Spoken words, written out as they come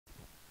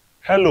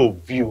Hello,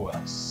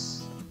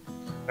 viewers.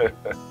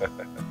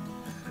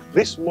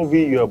 This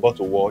movie you're about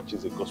to watch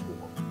is a gospel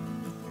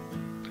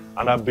movie.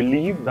 And I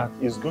believe that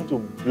it's going to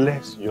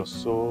bless your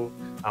soul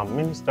and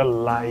minister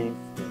life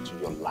into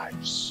your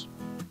lives.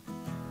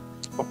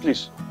 But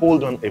please,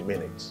 hold on a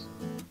minute.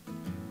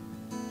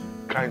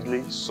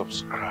 Kindly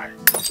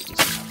subscribe to this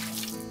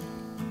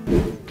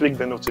channel. Click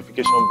the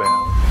notification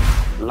bell,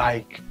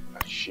 like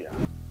and share.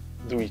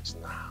 Do it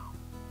now.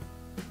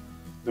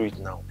 Do it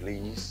now,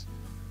 please.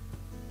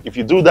 If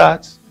you do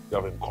that, you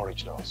have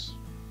encouraged us.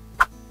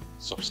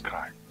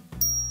 Subscribe,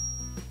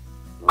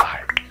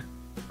 like,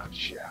 and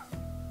share.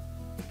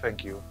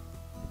 Thank you.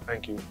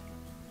 Thank you.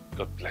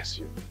 God bless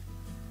you.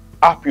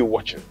 Happy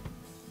watching.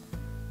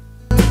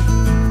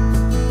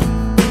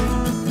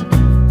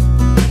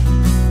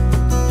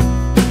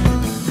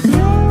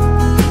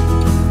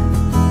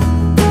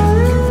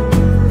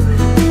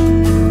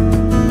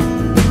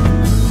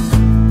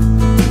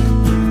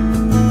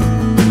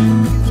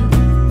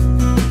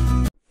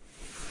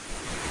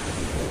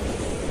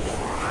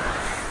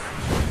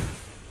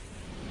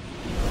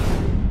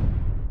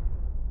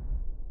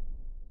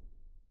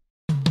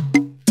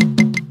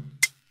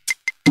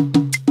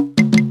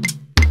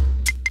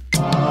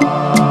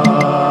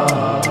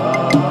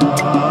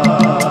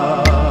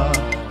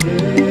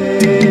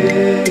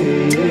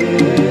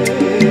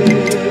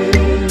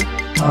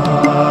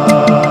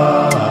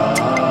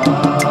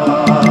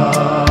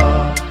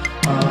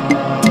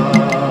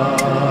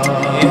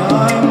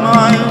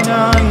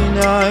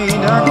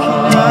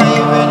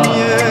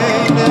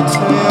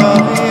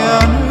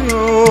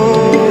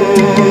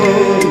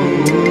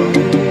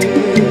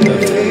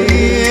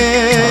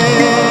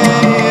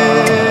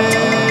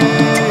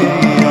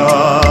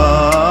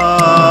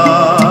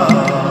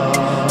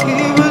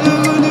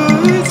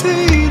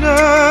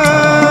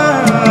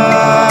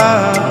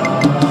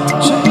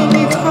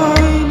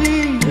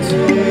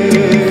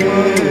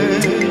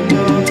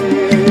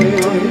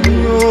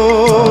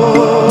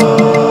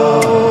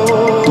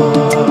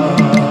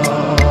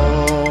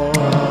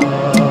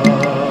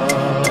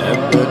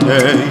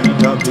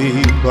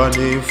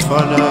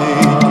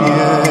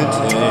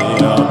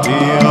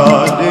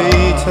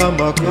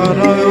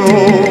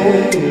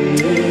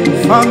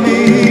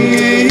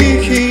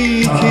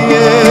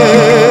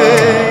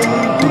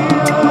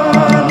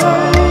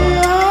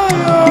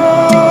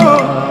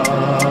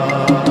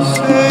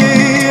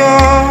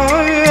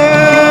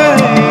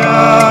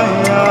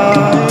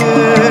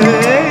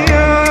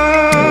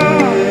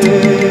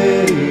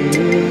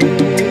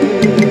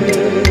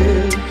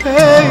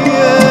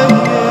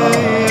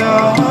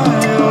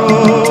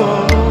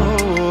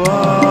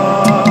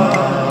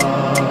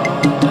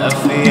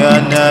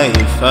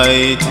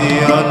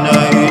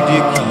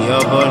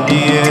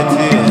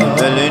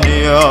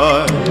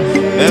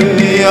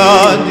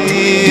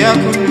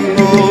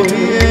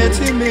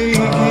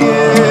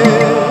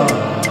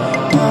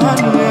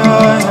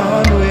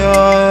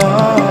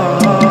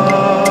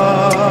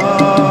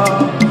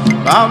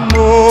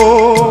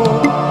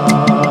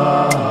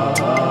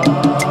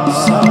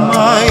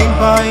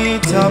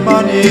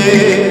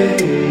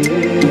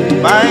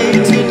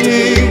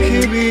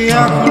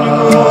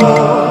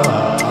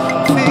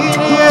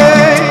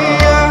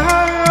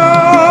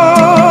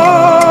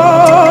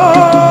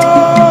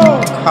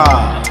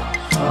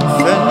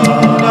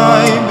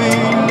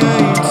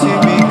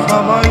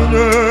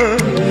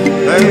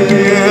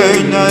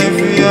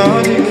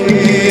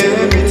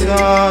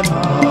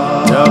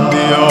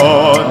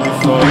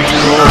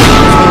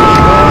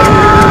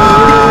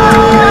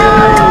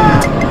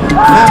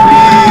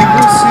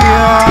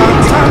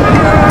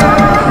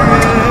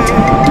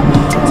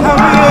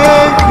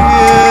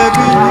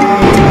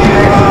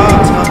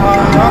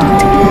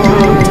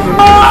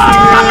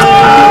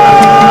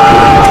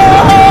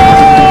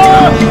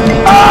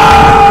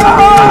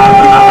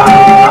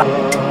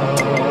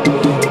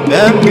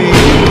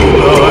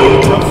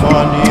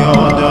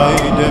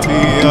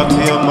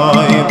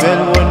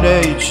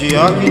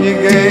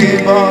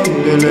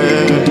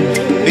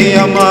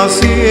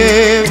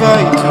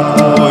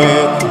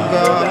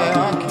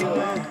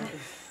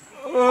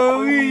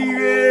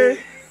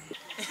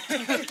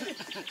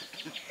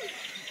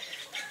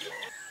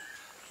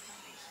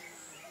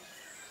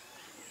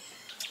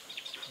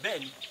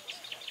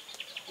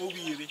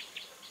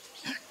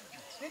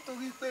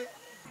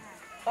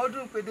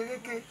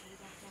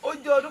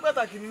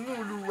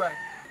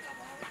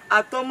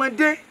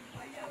 Àtọmọdé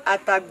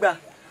àtàgbà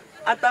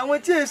àtàwọn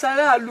tí èsì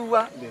aráàlú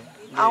wa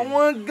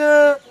àwọn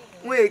gan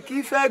wọn èkì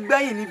fẹ́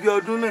gbẹ̀yìn níbi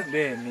ọdún náà.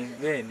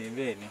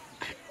 Bẹ́ẹ̀ni.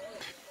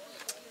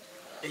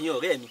 Ẹ̀yin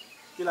ọ̀rẹ́ mi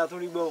kí la tún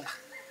rí gbọ́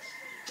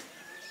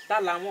tá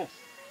làwọn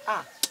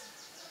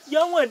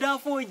yọ wọn dá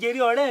fún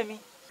ìjèrè ọ̀rẹ́ mi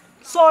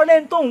sọ̀rẹ́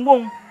tó ń wò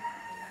ó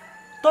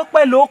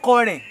Tọ́pẹ́ ló kọ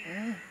rẹ̀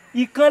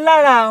ìkan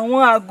lára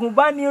àwọn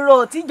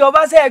àgùnbánirọ̀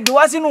tíjọba ṣe gbé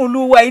wá sínú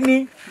ìlú wa yìí ni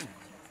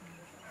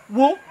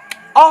wo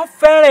ọ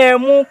fẹ́ràn ẹ̀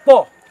mú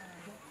pọ̀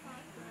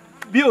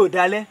bí ò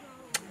dalẹ̀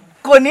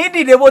kò ní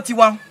dìde bó ti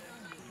wà.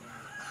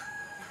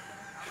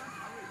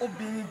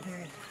 Obìnrin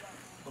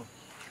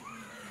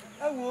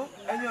ẹ wo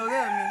ẹ̀yin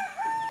ọ̀rẹ́ mi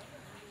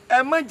ẹ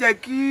má jẹ́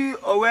kí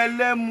ọ̀rọ̀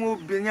ẹlẹ́mu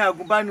obìnrin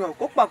àgùnbánirọ̀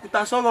kó pàkúta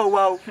sọ́rọ̀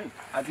wa o.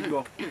 àti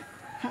gbọ́.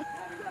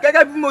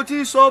 gẹ́gẹ́ bí mo ti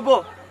ń sọ bọ̀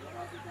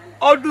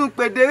ọdún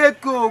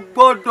pèdéréke ò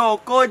gbọ́dọ̀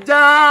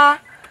kọjá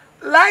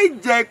láì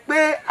jẹ́ pé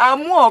a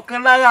mú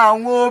ọ̀kan lára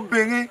àwọn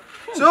obìnrin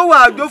tí ó wà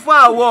jó fún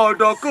àwọn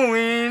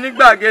ọ̀dọ́kùnrin ní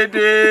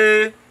gbàgede.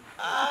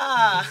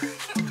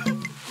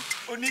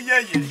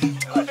 oníyẹ̀yẹ̀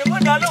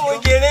wọ́n dá lóhùn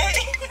jèrè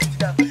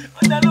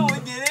wọ́n dá lóhùn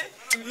jèrè.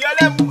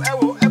 ìyẹlẹ́mu ẹ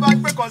wò ẹ bá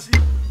gbé kan sí.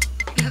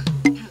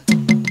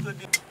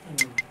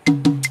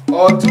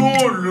 ọ̀tún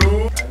ìlú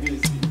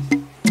kábíyèsí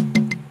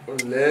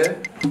ọ̀lẹ́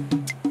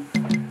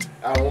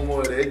àwọn ọmọ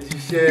rẹ̀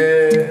jíṣẹ́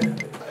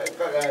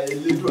kára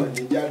elédùn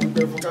àníjà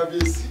dúpẹ́ fún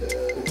kábíyèsí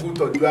òkú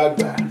tọ́jú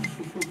àgbà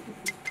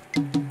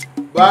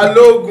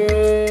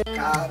balógun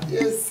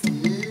kábíyèsí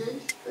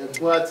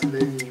ẹ̀gbọ́n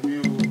àtìlẹ́yìn mi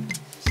o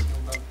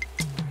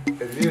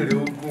ẹ̀mí rẹ̀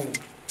ogun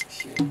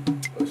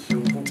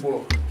ọ̀ṣun púpọ̀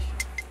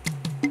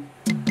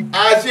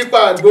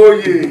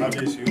aṣípàgbóyè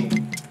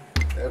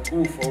ẹ̀kú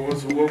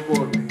ìfọwọ́sowọ́pọ̀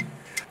mi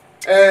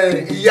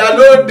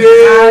ìyálóde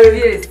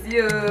kábíyèsí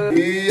o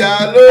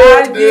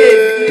ìyálóde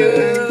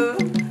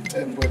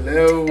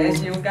ẹ̀pẹ̀lẹ́ o ẹ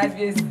ṣeun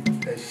kábíyèsí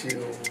ẹ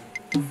ṣeun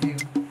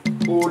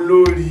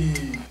olórí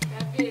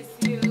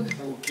kábíyèsí o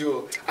òkè o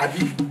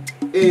àbí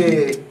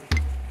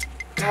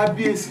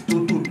kábíyèsí tó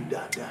tòlù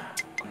dáadáa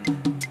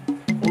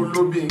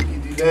olóbìn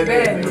gidi bẹ́ẹ̀ni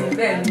lẹ́nu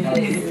bẹ́ẹ̀ni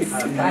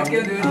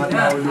akéde orí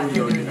náà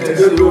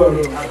ẹ̀ṣẹ̀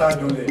ọ̀rọ̀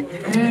àtàdúnlẹ̀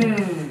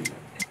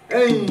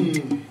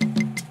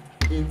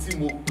ẹ̀yìn tí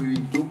mo pè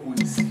ìjókòó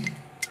yìí sí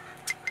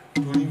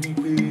torí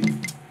wípé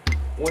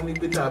wọ́n ní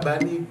pé tá a bá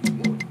ní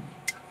ìgbìmọ̀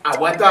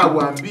àwa tá a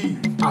wà bí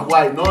àwa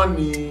iná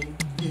ní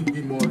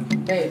ìgbìmọ̀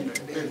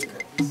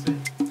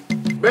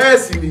bẹ́ẹ̀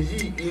sì nìyí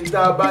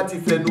ìta bá ti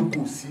fẹnu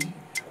kò sí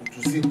kò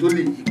tún sí tó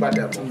lè yí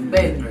padà mọ́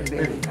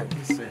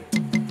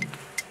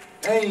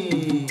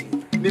ẹ̀yìn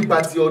nípa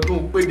ti ọdún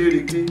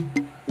pédéreke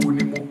òun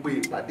ni mo pe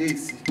ìpàdé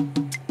sí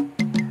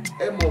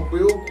ẹ mọ̀ pé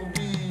ó kù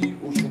bí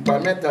òṣùpá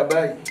mẹ́ta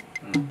báyìí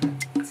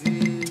tí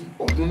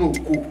ọdún náà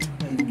kò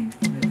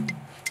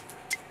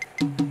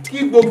kí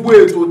gbogbo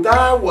ètò tá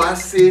a wá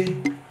ṣe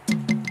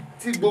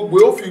tí gbogbo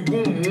ó fi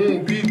gún mú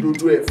bí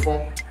ìdodo ẹ̀fọn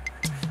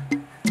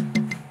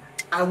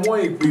àwọn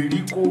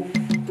ìgbèríko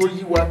tó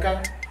yí wa ká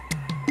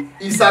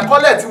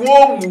ìṣàkọọ́lẹ̀ tí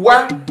wọ́n mú wá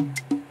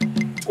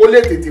kó lè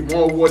tètè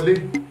mọ́ wọlé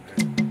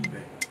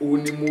òun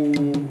ni mo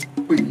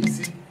pè yín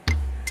sí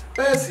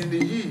bẹ́ẹ̀ sì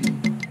nìyí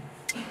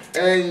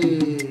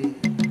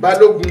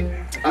balógun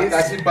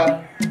àtàṣípa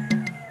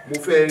mo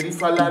fẹ́ rí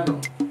Fálànà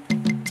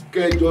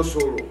kẹjọ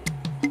sọ̀rọ̀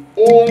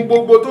ohun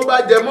gbogbo tó bá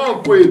jẹ mọ́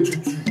nǹkan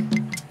ètùtù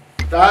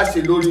tá a ṣe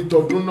lórí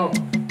tọdún náà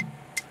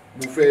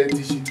mo fẹ́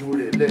ti ṣètò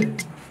rẹ̀ lẹ̀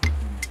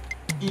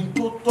in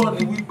tó tọ́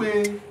ni wípé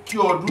kí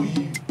ọdún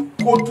yìí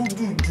kó tún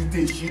dùn ju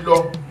tèṣí lọ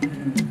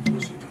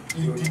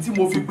ìdí tí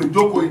mo fi pè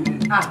jókòó yìí.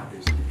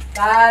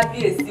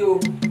 kábíyèsí o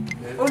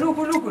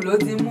olúkúlùkù ló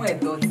ti mú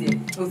ẹ̀tọ́ tiẹ̀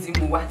tó ti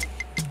mú wá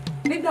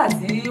nígbà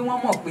tí wọ́n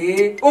mọ̀ pé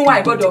ohun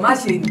àìgbọ́dọ̀ má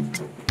ṣe nì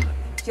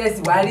ṣe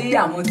sì wá rí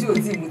àwọn tí ò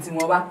tí mú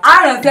tiwọn wá á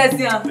rántẹ́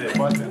sí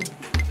wọn.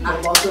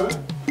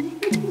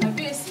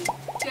 kábíyèsí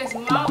kẹsì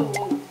máa wò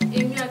ó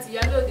èmi àti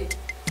ìyálóde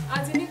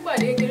àti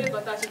nípàdé kéré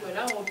kan tá a ṣe pẹ̀lú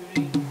àwọn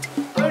obìnrin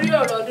lórí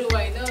ọ̀rọ̀ ọdún wa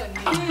yìí náà ni.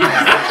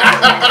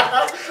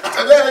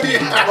 abẹ́rẹ́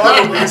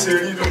bọ́ọ̀lù kì í ṣe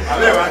rí lò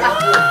alẹ́ wa ní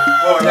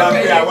ọ̀dà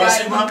pé àwa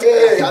sí mọ́.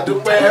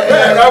 àdúpẹ́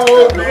bẹ́ẹ̀ ráwọ́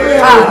obìnrin.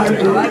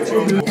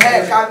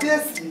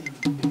 kábíyèsí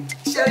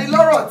ṣẹ́rí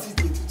lọ́rọ̀ ti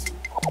tètùtù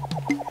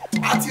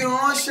àti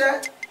ránṣẹ́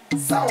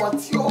sáwọn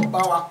tí ó bá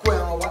wa kó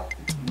ẹran wa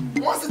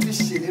wọ́n sì ti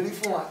ṣèlérí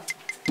fún wa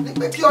ní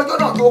pé kí ọjọ́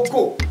náà tó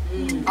kò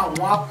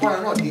àwọn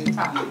akọrin náà dé.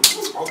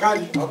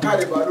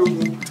 ọ̀kàrí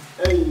balógun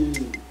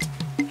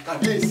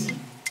kábíyèsí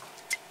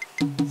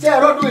ṣé ẹ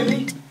rọ́dún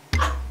yìí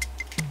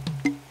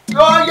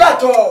yóò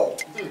yàtọ̀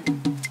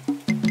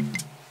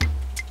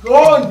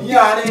yóò ní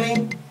arínrín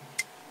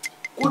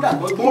kódà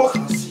gbọ́dọ̀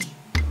kàn sí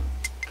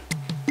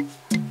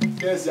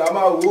kẹsì a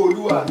máa wo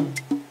olúwa mi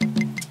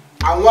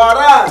àwọn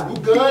aráàlú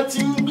gan ti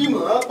ń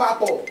gbìmọ̀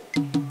papọ̀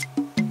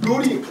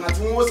lórí nǹkan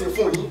tí wọ́n ṣe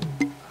fún yín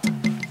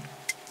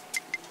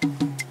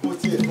mo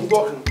tiẹ̀ tún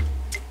gbọ́ kan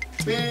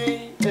pé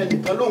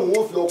ẹnìkan lòun ó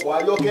fi ọkọ̀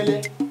ayọ́kẹ́lẹ́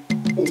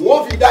òun ó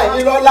fi dá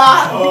yín lọ́lá.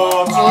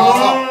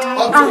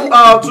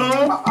 ọ̀tún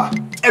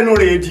ẹnu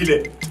rẹ̀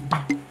dilẹ̀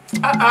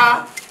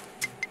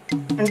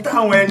n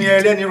táwọn ẹni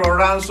ẹlẹ́ni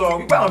rọra ń sọ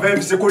pé àwọn fẹ́ẹ́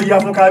fi ṣe kóríyá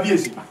fún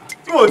kábíyèsí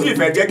tí wọn ò tí ì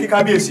fẹ́ jẹ́ kí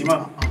kábíyèsí mọ̀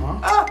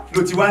ló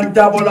ti wá ń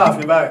jábọ́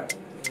láàfin báyìí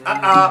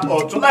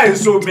ọ̀tún láì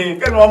sóbin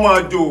kẹ́nu ọmọ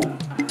jò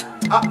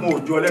mo ò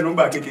jọ lẹ́nu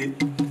gbà kékeré.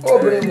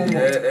 obìnrin mo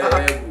mọ̀.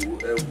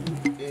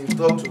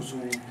 ìtọ́tùsù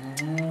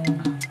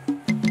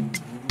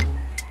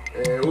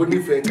ó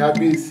nífẹ̀ẹ́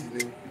kábíyèsí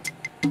ni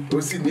ó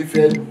sì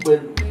nífẹ̀ẹ́ lù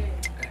pẹ̀lú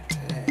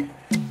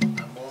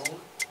àmọ́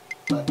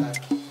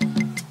pàtàkì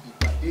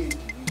ìpàdé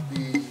ìdí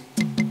wípé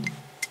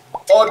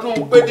ọdún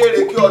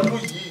pédéreke ọdún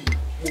yìí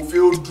mo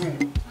fẹ́ ó dùn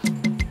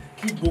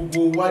kí gbogbo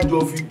wájọ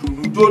fi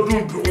dùnú jó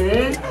dùn dùn.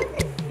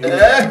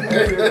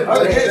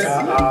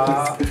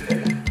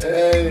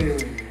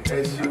 ẹ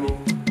ṣeun.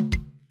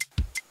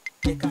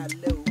 ẹ ká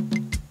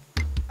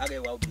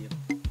arẹwà obìnrin.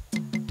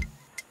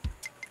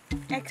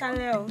 Ẹ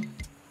kálẹ́ o.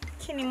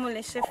 Kí ni mo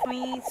lè ṣe fún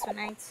yín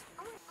tonight?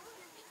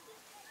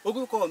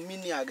 Orúkọ mi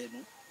ni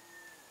Àrẹ̀mú.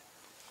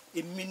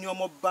 Èmi ni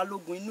ọmọ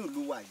balógun inú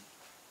ìlú wa yìí.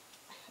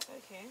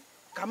 Okay.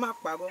 Ká má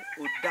parọ́,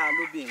 ó dáa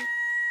lóbìnrin.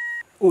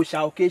 Òòṣà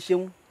òkè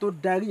ṣeun tó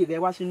darí rẹ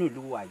wá sínú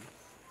ìlú wa yìí.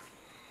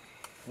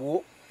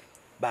 Wo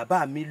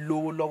bàbá mi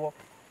lówó lọ́wọ́.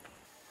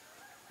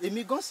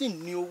 Èmi gan sì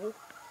ní owó.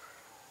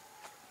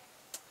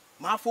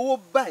 Màá fowó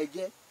bá ẹ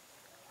jẹ́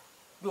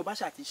bí o bá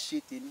ṣáà ti ṣe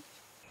tèmi.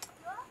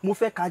 Mo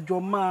fẹ́ ká jọ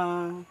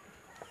máa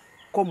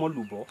kọ́mọ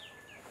lùbọ́.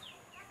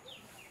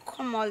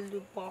 Kọ́mọ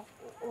lùbọ́?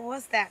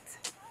 What's that?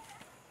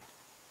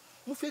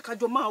 Mo fẹ́ ká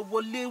jọ máa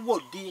wọlé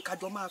wọ̀de, ká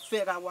jọ máa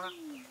fẹ́ra wa.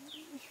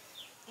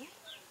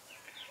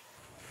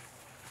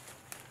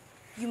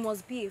 You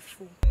must be a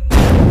fool.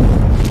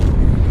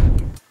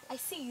 I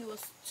see you are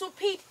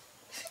stupid,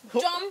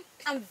 dumb,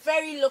 and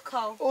very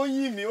local. Ó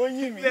yín mi.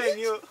 Bẹ́ẹ̀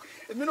ni o.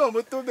 Èmi náà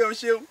mo tó bẹ́ẹ̀ o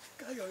ṣeun.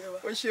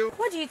 O ṣeun.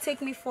 What do you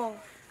take me for?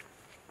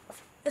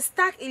 A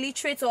stark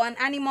illiterate or an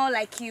animal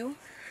like you?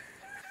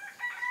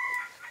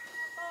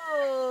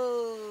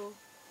 Oh,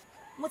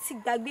 mo ti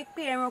gbàgbé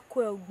pé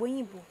ẹranko ẹ̀ ò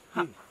gbóyìnbó.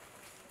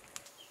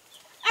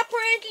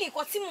 Apparently,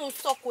 nǹkan tí mò ń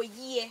sọ kò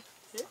yí ẹ.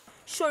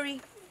 Sori,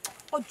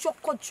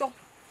 ọjọ́kọ́jọ́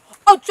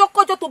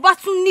tó bá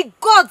tún ní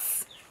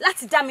gods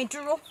láti dá mi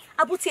dúró,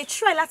 àbútí ẹ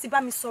try láti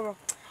bá mi sọ̀rọ̀.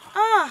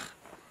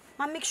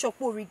 Ma make sure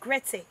pé o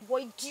regret it.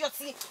 Boy, idiot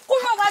ni. Kó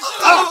rán wá jù.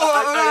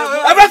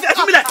 Ẹ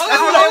fi mi lẹ̀.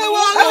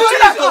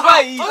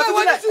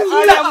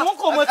 Àrẹ̀mú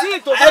kò mọ̀ tí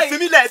ìtò báyìí. Ẹ fi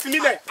mi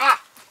lẹ̀.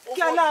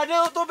 Kí aláàdé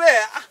ó tó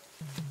bẹ́ẹ̀.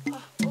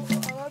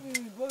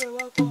 Arábìnrin ìbọ̀rẹ̀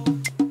wá kọ́.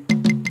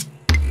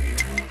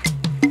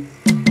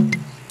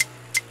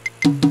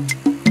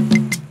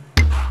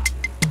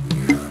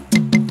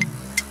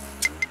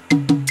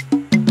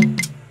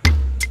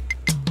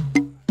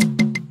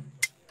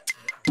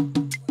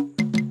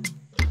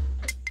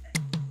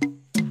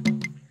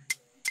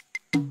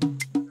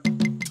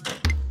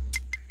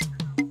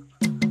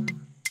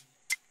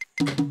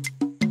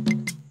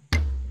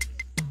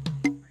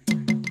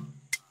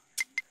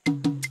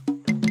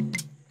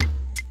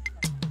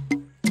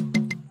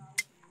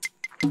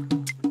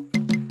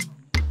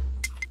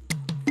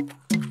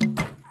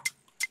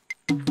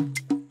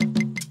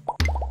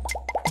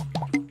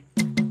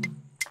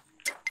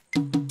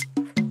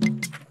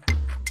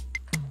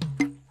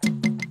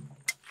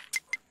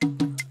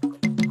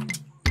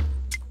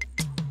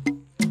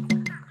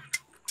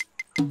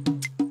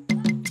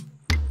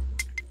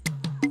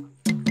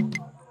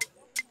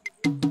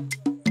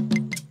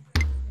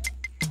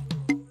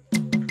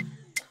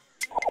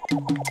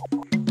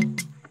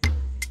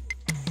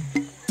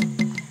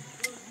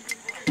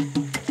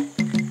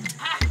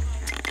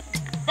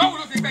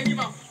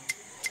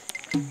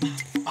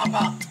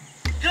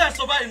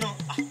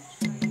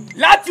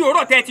 Láti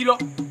òrò tẹ́ ti lọ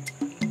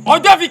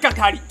ọjọ́ fi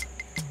kàkàrí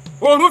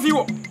òòrùn fi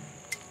wọ̀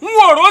ń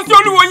wo òòrùn sí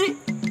olúwo yín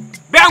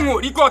bẹ́ẹ̀ àwọn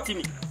òrí kọ́ọ̀tì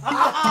mi.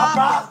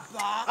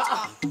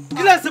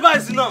 Kí lẹ ṣe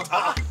báyìí sí náà?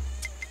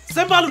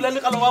 Ṣé màálù lẹ́ni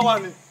ká lọ wá wà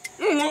ni?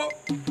 N wo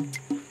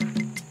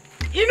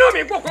inú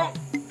mi pò kán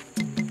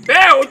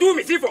bẹ́ẹ̀ ojú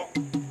mi sì fọ́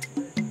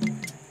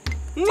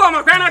ń wọ ọmọ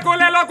pẹ́ran kó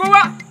lẹ́ lọ kó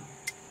wá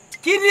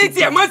kí ní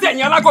tiẹ̀ mọ́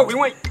sẹ̀yìn alákọ̀wé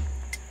wọ̀nyí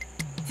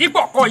tí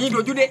pọ̀ kọ́ yín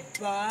dojúdé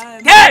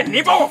tẹ́ ẹ̀ ní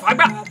bọ̀wọ̀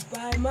fágbà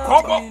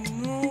kọ́bọ̀.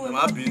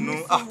 Má bínú.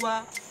 A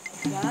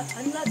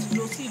ní láti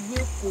lọ sí ìlú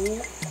Èkó.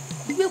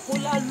 Ìlú Èkó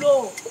la lọ.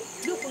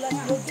 Ìlú Èkó la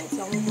ti lọ gẹ̀ẹ́tì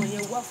àwọn ọmọ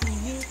yẹn wá fún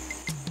yín.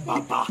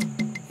 Bàbá,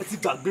 ẹ ti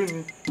gbàgbé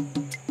ni.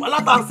 Wàhálà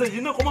tá à ń ṣe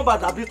yìí náà kó má bàa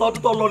dàbí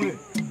tọdún tó lọ ni.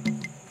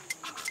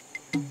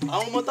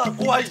 Àwọn ọmọ tá a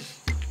kó wá yìí,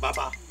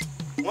 bàbá,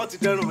 wọ́n ti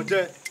dẹrùn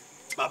jẹ.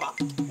 Bàbá,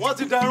 wọ́n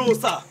ti dẹrùn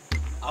òòṣà.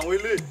 Àwọn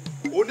ilé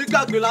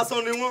onígbàgbé lásán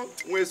ni wọ́n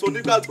èso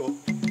onígbàgbọ́.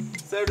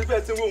 Ṣé rí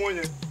bẹ́ẹ̀ tí ń wò wọ́n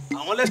yẹn?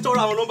 Àwọn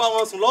lẹ́tọ́rọ̀ àwọn ló ń bá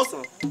wọn sùn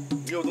lọ́sàn-án.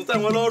 Mi ò tún tẹ́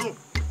wọn lọ́rùn.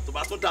 Tó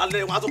bá tún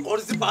dalẹ̀ wọn á tún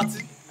kọrí sí pátì.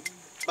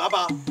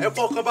 Bàbá, ẹ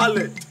fọkàn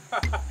balẹ̀.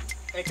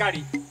 Ẹ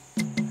kárí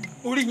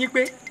orí yín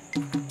pé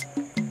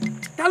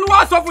ta ló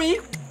wá sọ fún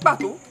yín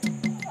pàtó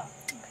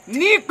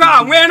nípa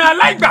àwọn ẹran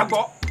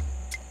aláìgbàgbọ́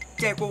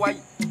kẹ́ ẹ kó wáyé.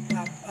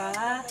 Bàbá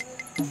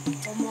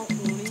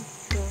ọmọkùnrin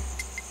kan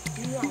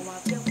nínú àwọn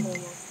akẹ́kọ̀ọ́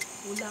wọn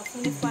kò la fún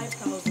ní 5,000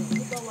 tó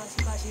bá wá sí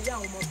bá ṣe rí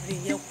àwọn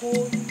ọmọbìnrin yẹn kó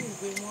nínú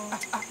ìwé wọn.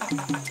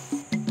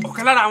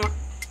 Ọ̀kan lára wọn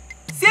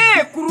ṣé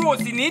èkuru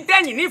òsì ní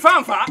tẹ̀yìn ní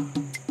fàǹfà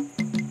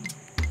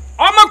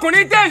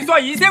ọmọkùnrin tẹ́ ń sọ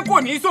yìí ṣé kò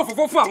ní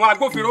ṣòfófó fún àwọn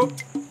agbófinró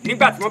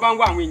nígbà tí wọ́n bá ń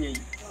wá àwọn èèyàn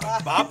yìí.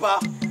 Bàbá,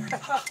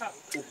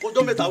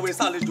 òkójọ́ mẹ́ta wo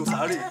ìsàlejò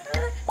sáré.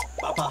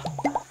 Bàbá,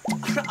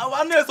 àwa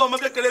náà sọ ọmọ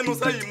kékeré nu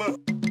sẹ́yìn mọ́.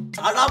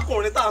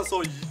 Arákùnrin tá à ń sọ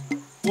yìí,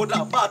 kódà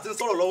bá a ti ń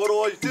sọ̀rọ̀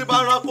lọ́wọ́lọ́wọ́ yìí tí bá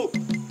ń rákò,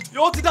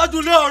 yóò ti dájú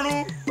lé ọ̀run.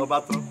 Lọ́ba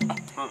tán.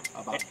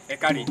 Ẹ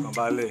kárí.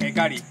 Ẹ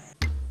kárí.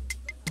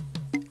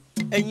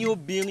 Ẹ̀yin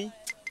obìnrin,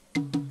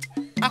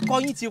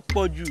 akọyin ti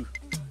pọ̀ jù.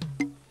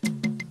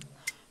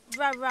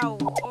 Rárá o,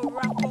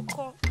 ọ̀rọ̀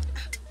àkọ́kọ́.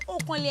 O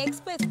kàn lè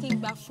expect kí n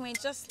gbà fún ẹ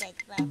just like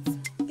that.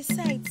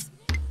 Besides,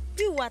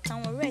 bí ìwà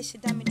àtàwọn ọ̀rẹ́ ẹ̀ ṣe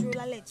dá mi dúró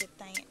lálẹ́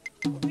ìjẹta yẹn,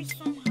 orí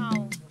somehow.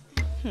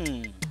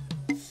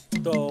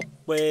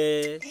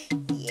 Tọ́pẹ́.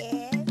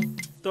 Yes.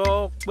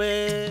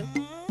 Tọ́pẹ́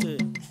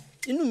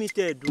inú mi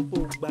tẹ̀ dùn kó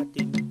gba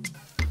tèmi.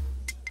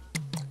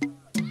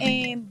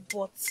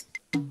 But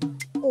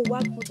ó wá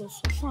gbọ́dọ̀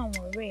sọ fún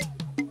àwọn ọ̀rẹ́ ẹ̀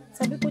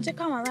tàbí kó jẹ́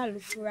káwọn aráàlú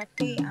fura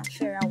pé à ń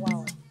fẹ́ra wa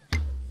o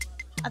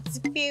àti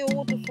pé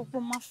owó tó sọ pé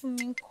máa fún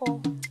mi ń kọ́.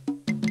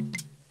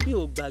 Mi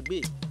ò gbàgbé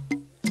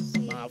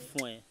máa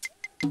fún ẹ.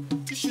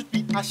 You should be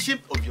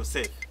ashamed of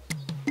yourself.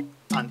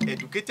 An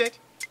educated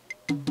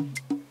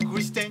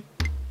Christian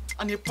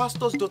and a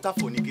pastor's daughter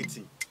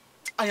fornicating.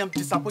 I am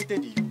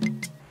disappointed in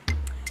you.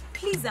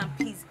 Please and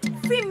please,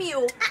 free me,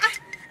 oh.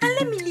 And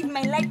let me live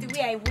my life the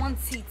way I want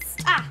it.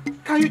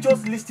 Can you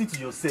just listen to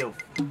yourself?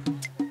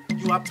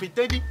 You are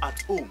pretending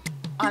at home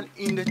and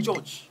in the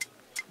church,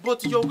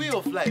 but your way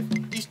of life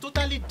is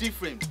totally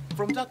different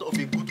from that of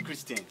a good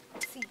Christian.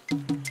 See,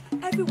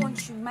 everyone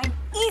should mind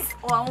his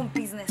or her own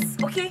business,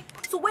 okay?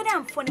 So whether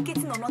I'm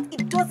fornicating or not,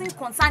 it doesn't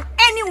concern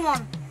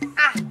anyone.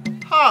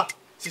 Ha!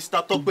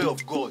 Sister Tokwe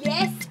of God.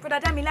 Yes, Brother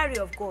Damilare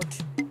of God.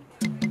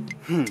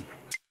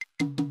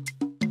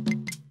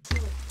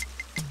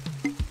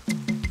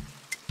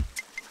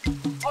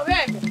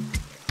 Ọ̀rẹ́ mi,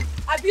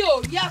 àbí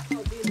òòrí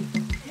àkàndé ni.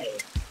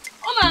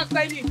 Ó máa ń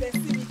pẹ́ ní ìfẹ́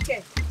sí mi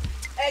kẹ̀.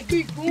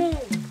 Ẹ̀gbígún.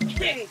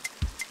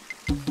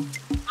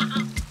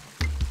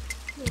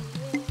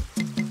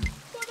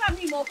 Kódà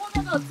mi mọ̀ fún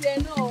lọ́dọ̀ tiẹ̀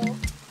náà o.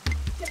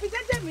 Ṣèbí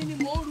jẹ́jẹ́ mi ni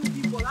mò ń ru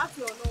ìbọ̀ láti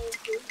ọ̀nà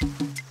oko.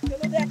 Ṣé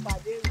ló dẹ̀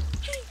pàdé rẹ̀?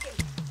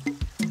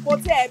 Kò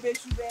tí ẹ̀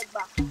bẹ́ṣu bẹ́ẹ̀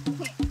gbà.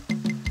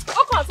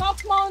 Ó kàn sọ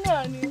pọ́n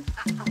náà ni.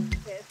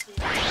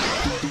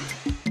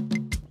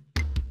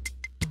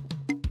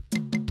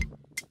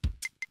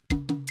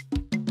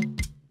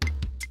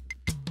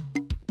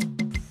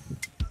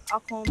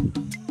 Akànbí,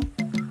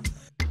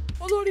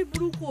 olórí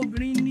burúkú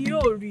obìnrin ni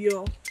yóò rí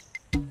ọ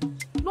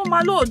ló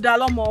máa lóò dá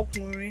lọ́mọ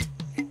ọkùnrin.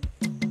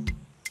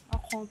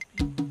 Akànbí,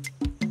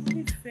 mo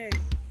nífẹ̀ẹ́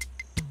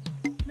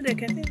mo dẹ̀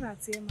kẹ́tẹ́ ìgbà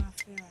tí ẹ máa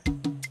fẹ́ra.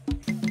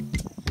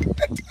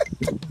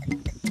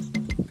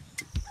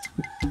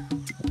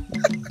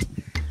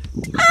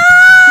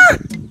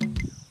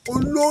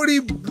 Olórí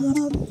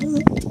burúkú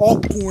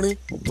ọkùnrin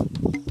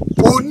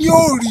òní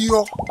ò rí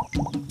ọ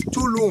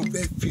tó lóun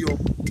fẹ́ fi ọ.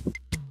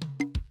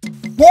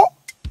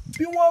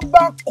 Bí wọ́n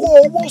bá kó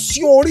owó sí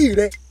orí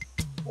rẹ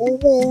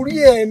owó orí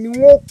ẹ̀ ni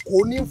wọ́n kò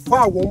ní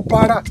fáwọn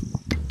bára.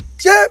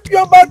 Ṣé bí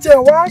wọ́n bá tẹ̀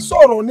wá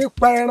sọ̀rọ̀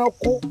nípa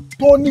ẹranko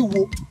tó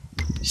níwo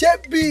ṣé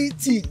bíi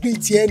ti ìgbín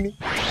tiẹ̀ ni.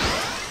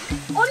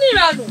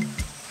 Oníranù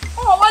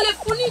ọ̀hún wọlé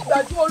fún ní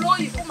ìgbàjú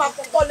olóyè fún máa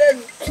kọ́kọ́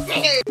lẹ́nu.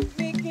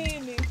 Ní kí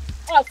ni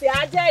ọ̀sẹ̀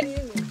ajẹ́rìí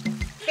nù.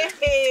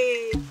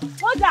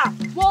 Kódà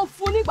mo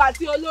fún nígbà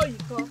tí olóyè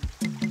kan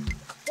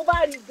bó bá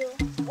rí gan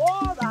ó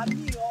rà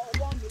mí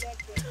ọwọ́ mi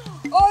lẹ́kẹ̀ẹ́.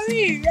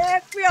 Orí rẹ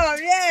pé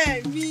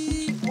ọ̀rẹ́ mi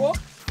wò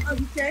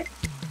Àbíkẹ́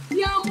bí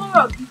á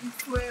mọ̀rọ̀ gidi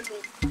fún ẹ lọ.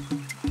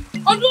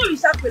 Ọdún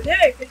òrìṣà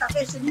pèlérè ìpẹta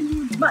fẹ́ ṣe nínú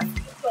ìlú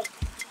màtìlẹ́tọ̀.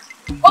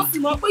 Ó sì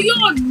mọ̀ pé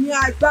yóò ní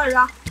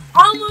agbára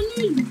àwọn ọmọ ní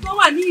ìlú tó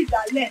wà ní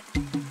ìdálẹ̀.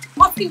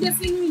 Wọ́n ti dé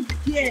sínú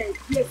ìdí ẹ̀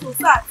bí ètò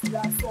sáà ti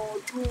aṣọ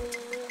ọdún.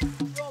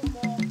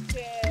 Lọ́mọ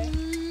kẹ́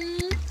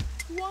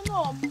ìwọ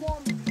náà mọ̀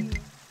mí.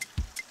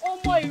 Ó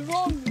mọ ìró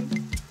mi,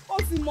 ó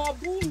sì mọ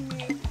bú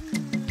mi.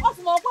 Ó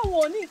sì mọ̀ pé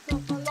wọn ò ní nǹkan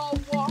kan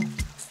lọ́wọ́.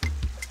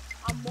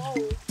 Àmọ́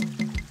o,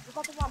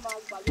 nǹkan tó máa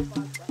gbà ló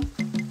máa gbà.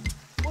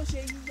 Bó ṣe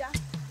yíyá,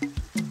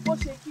 bó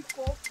ṣe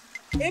kíkó.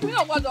 Èmi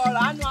ò gbọ́dọ̀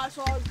ràánú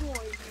aṣọ ọdún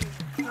òyìn.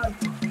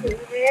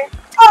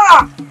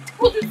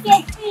 Mo ti sọ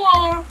fún ọ.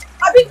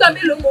 Àbí ìgbà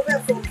mélòó mo fẹ́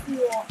sọ fún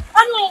ọ?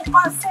 Ẹnu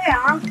ọ̀pàṣẹ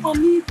à ń kan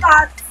ní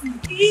 30.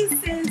 Kì í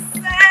ṣe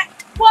iṣẹ́.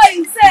 Wọ́n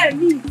iṣẹ́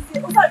mi ìṣe.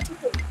 Ó sáré tó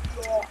kò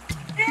jọ.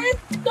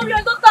 Torí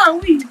ọjọ́ tá à ń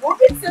wí ìwọ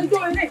bí ti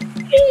ẹjọ́ ilé.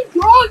 Kí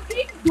jọ́.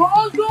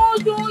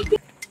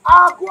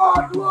 Àkú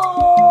ọdún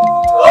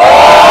o.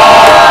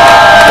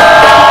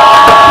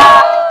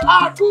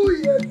 Àkú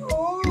ìyẹ̀dù.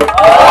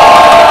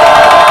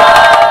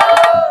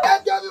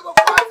 Gẹ́gẹ́ bí mo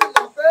bá ti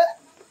mọ̀ pé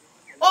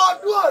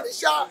ọdún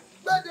òrìṣà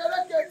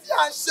gbẹdẹrẹkẹ tí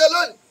à ń ṣe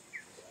lónìí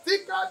tí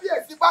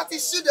kábíyèsí bá ti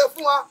ṣíde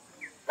fún wa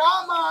ká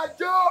máa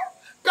jó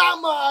ká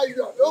máa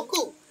yọ̀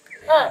lókù.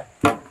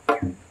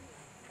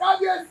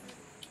 Kábíyèsí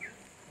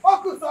ó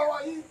kù sọ́wọ́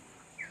yín.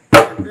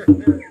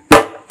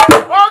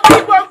 Ó kí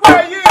gbogbo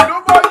ẹ̀yin ìlú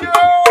bóyá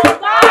o.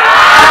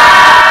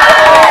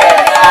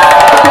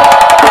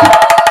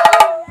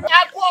 A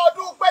kú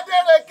ọdún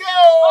pẹ́dẹ́rẹ́kẹ́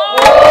o.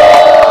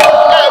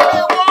 Ẹ̀mí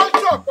wọn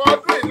ṣọ̀pọ̀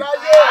ọdún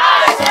ìláyé.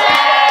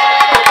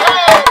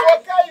 Mo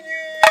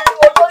kẹ́yìn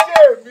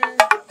olóyè mi,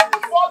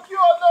 mo kí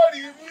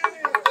olórí mi.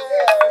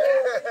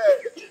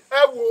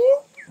 Ẹ wò ó,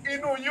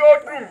 inú yín ó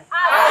dùn.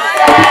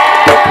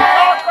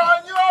 Ọkàn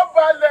yín ó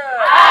balẹ̀.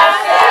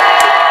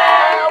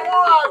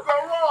 Àwọn àgọ̀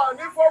wọn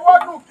ní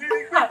fọwọ́dún kiri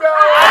gbígbẹ́.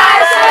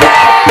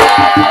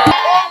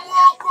 Ọmọ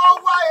oko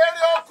wa,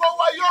 èrè oko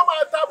wa yóò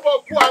máa ta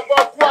bọ̀kú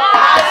àbọ̀kú.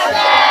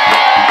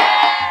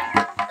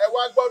 Ẹ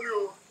wá gbọ́ mi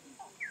o,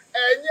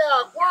 ẹ̀yin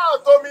àpọ́n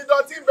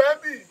àtomidan tí bẹ́ẹ̀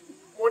bì,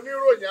 mo ní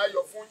ìròyìn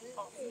ayọ̀ fún yín.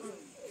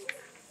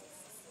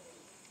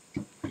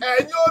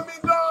 Ẹ̀yin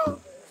omidan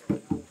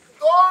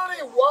tó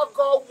rìn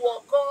wọ́kọ̀ wò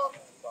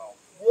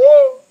ó,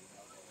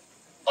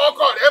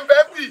 ọkọ rẹ̀ ń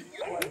bẹ́ẹ̀ bì.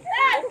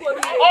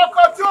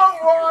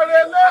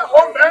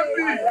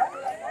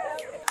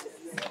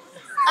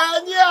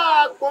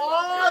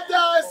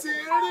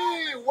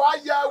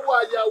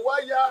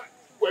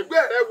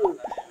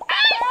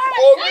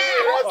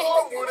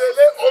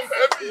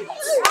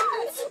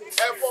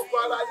 ẹ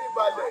fọkàn ara ní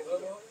balẹ̀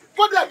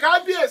kódà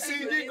kábíyèsí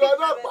yín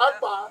gan-an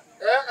pàápàá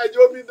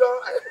ẹjọ́ mi dán.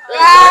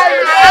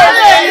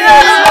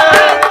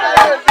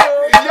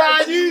 ìyá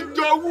yín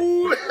jowú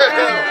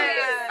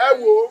ẹ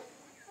wò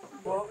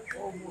ó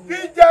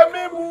jíjẹ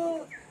mímu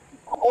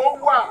ó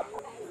wà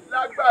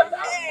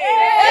lágbàlá.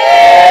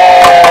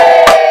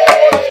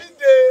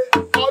 Oríṣìíde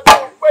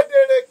ọdún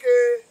pédéreke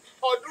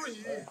ọdún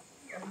yìí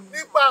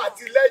nípa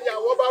àtìlẹ́yìn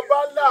àwọn baba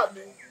ńlá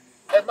mi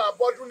ẹ máa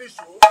bọ́dún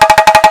níṣó.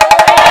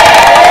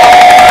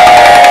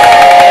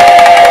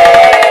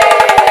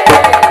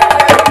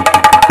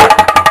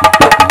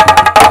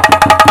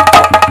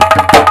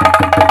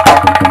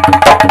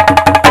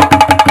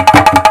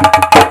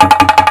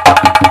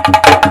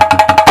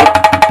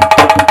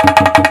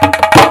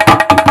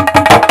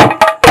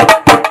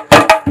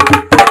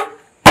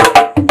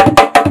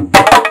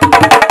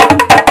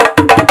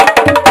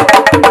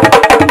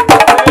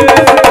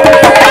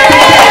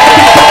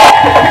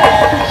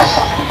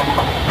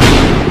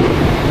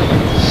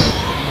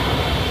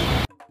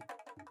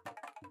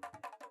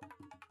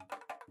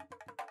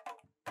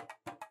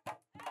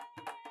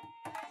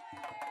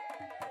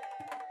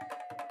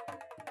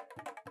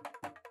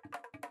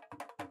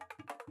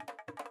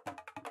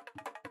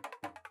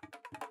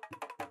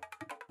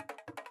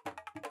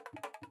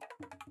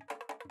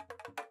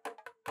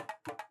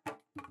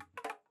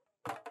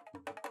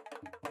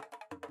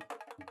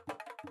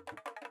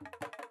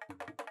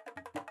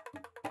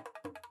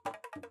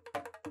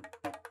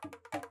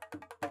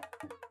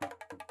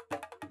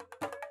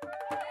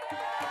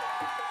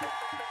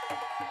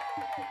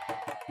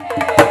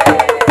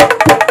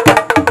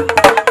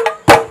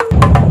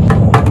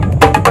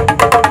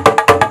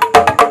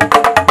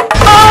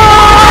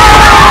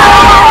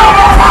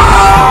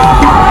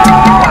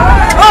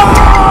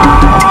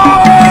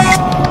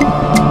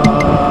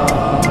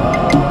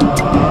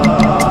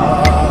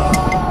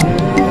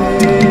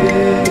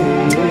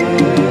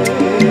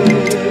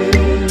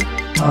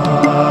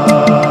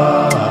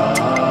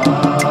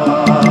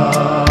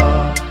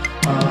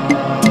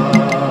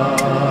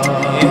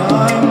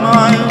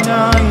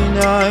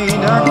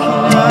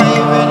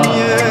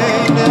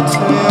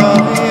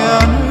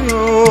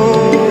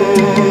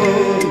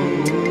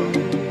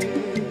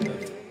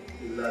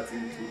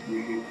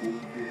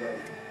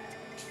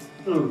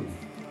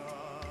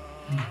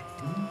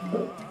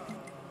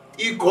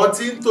 Ikọ̀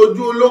tí ń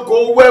tọ́jú olóko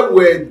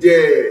wẹ̀wẹ̀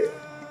ẹ̀jẹ̀.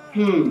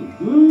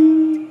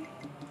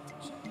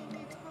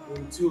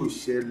 Ohun tí ò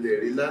ṣẹlẹ̀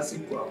rí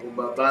lásìkò àwọn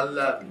baba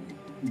ńlá mi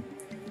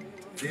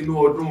nínú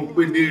ọdún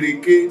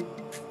pédéreke.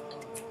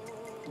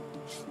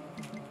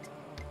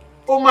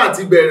 Ó mà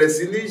ti bẹ̀rẹ̀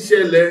sí ní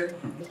ṣẹlẹ̀.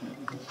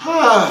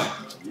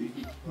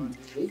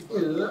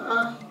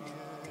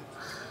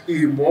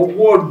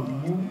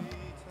 Ìmọ̀wọ́lú.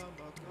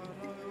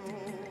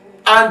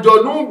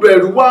 Anjonu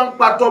Iberu wá ń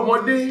pa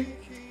tọmọdé.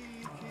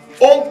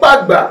 Ó ń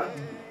pàgbà.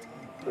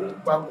 Ó ń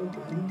pa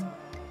kúkú.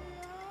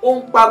 Ó ń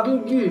pa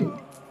gúngùn.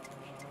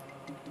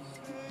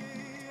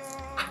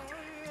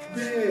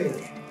 Bẹ́ẹ̀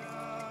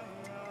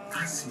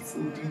a sì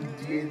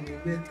fòdìdí ẹni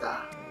mẹ́ta.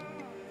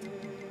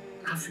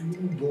 A fi ń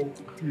bọ̀.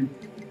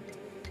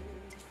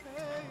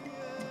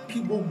 Kí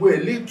gbogbo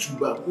ẹ̀ lè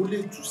tùbà kó lè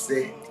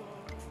tùsẹ̀.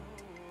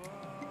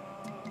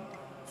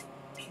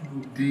 Kí ló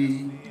dé?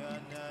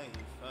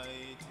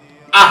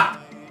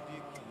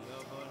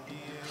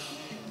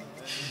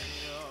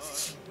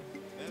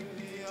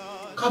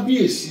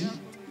 Kábíyèsí,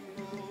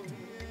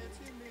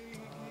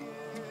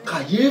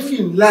 kàyéfì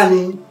ńlá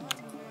ni.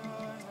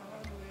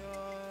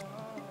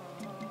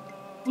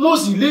 Mo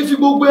sì lè fi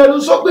gbogbo ẹnu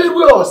sọ pé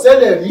ìwé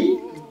ọ̀sẹ̀lẹ̀ rí.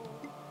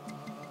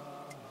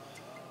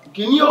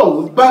 Kìíní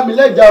ọ̀hún bá mi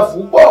lẹ́jà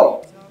fúpọ̀.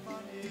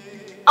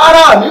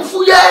 Ara mi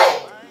fúyẹ́.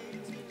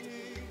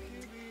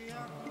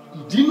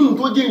 Ìdí nù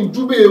tó jẹ́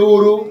ìjúbẹ̀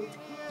ehoro.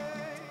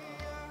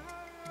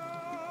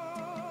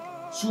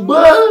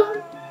 Ṣùgbọ́n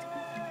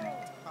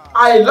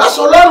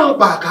àìlásọ lọ́rùn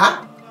pàká.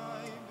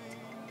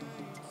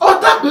 Ó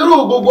tàpérò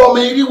gbogbo ọmọ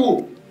eriwo.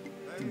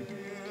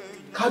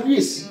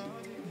 Kábíyèsí,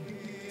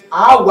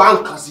 a wá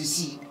nǹkan sí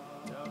sí.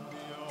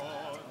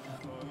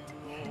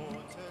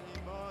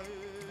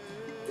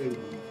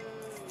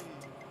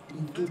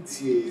 Tó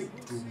tiẹ̀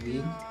dùn mí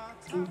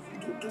tó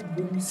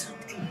gbomi sí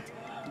dùn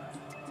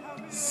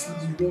sí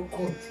mi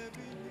lọ́kàn jù.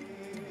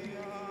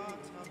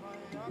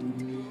 Ó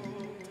ní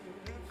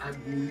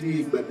agboolé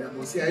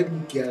Gbàdàmọ́sí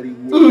àìbùkì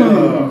ariwo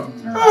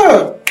náà.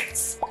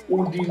 Ó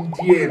dín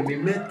díẹ̀ ẹ̀mí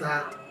mẹ́ta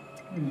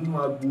nínú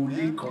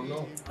agboolé kan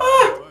náà.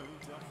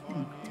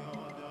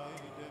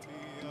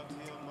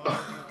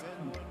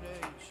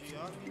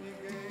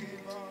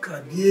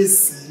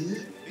 Kábíyèsí,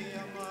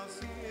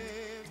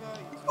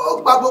 ó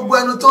gba gbogbo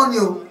ẹnu tán ni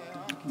o.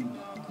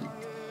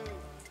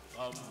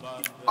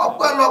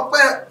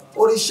 Ọpẹ́lọpẹ́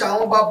òrìṣà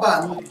àwọn bàbá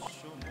mi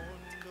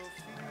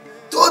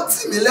tó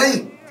tì mí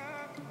lẹ́yìn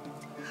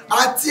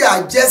àti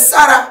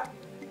àjẹsára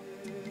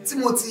tí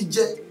mo ti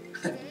jẹ.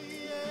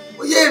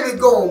 Ó yé mi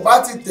gan-an bá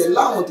ti tẹ̀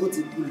láwọn tó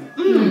ti kú lọ.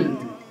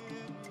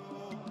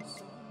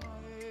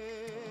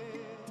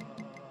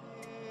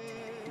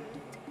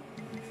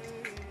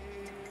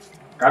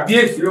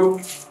 Kábíyèsí o,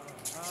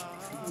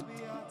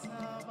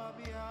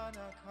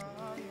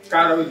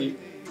 kára òde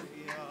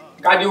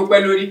kádé ó pẹ́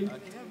lórí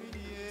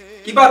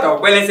kí bàtà ó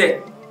pẹ́ lẹ́sẹ̀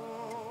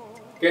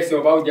kẹsì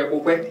ọba ó jẹ kó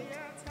pẹ́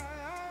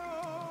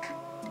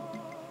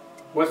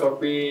wọ́n sọ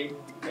pé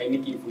ẹni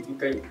kì í fojú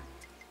kẹ́yìn.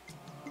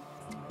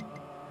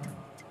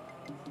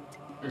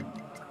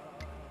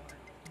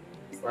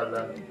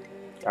 Fálànà.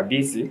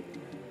 Kàbíyèsí.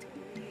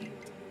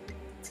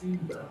 Tí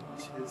ìgbà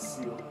ṣe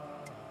sí ọ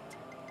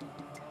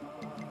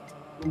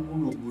gbogbo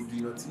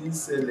rògbòdìyàn tí ń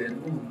ṣẹlẹ̀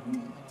náà lù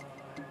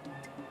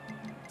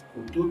kò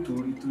tó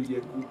torí tó yẹ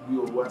kó gbé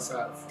ọ wá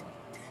sáàfin.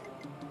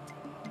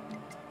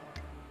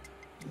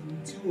 Ohun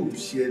tí ò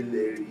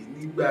ṣẹlẹ̀ rí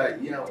nígbà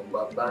ayé àwọn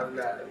baba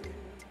ńlá rẹ̀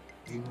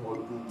nínú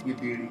ọdún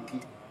gbédéréké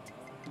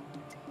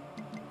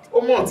ó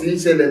mọ̀ tí ń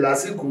ṣẹlẹ̀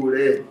lásìkò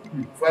rẹ̀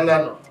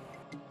Fálànà.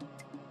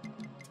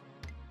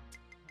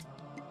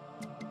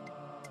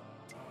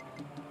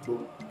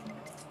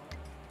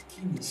 Kí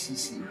ni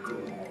ṣíṣe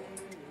gan-an?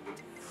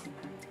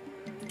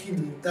 Kí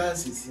ni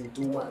táàsìsì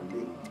tó wà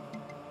lẹ́yìn?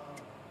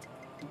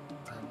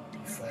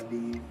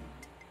 Àbífálẹ́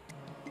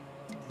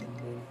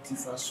ẹmọ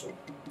tífà sọ.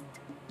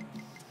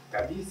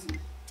 Kàbíyèsí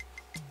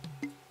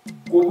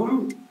kò burú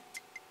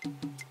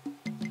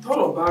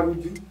tọ́rọ̀ bá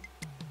rújú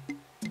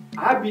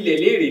àábilẹ̀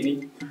léèrè ni.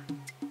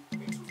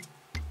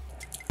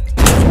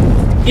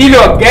 Ilé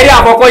ọ̀gẹ́rẹ́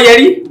àkọ́kọ́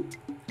yẹrí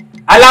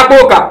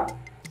alápòkà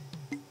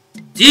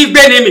tí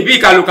gbé ní mi bí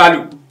kàlùkàlù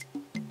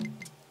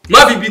má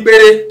fi bí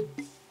péré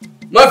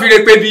má fi re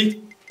pé bí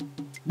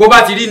bó bá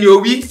ti rí ni o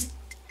wí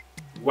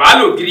wàá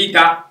lò kiri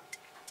ta.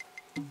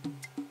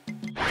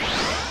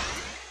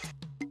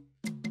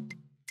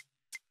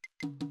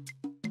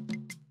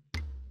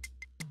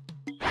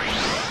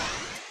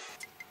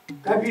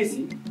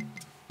 Kábíyèsí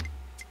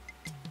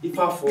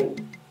Ifá fọhùn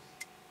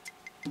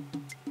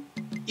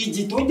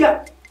ìjì tó jà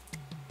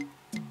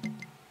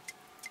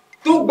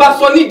tó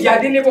gbaṣọ nídìí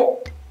adélébọ̀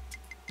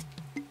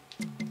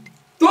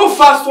tó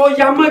faṣọ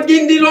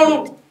yamagéńdé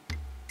lọ́rùn.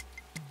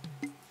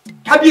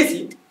 Kábíyèsí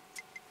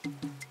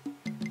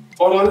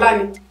ọ̀rọ̀ ńlá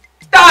ni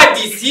tá a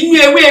dì sínú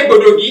ewé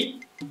gbòdògì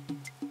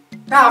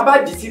tá a bá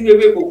dì sínú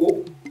ewé kòkó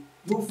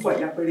yóò fọ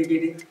àyà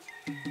pẹ́rẹ́gẹ́dẹ́.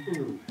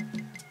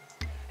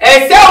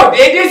 ẹ̀sẹ̀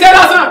òdèédé ṣẹ́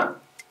lásán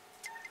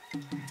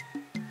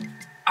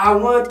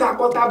àwọn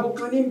takọtabo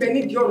kan ní bẹ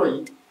nídìí ọ̀rọ̀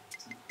yìí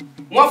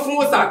wọ́n fún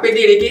òòṣà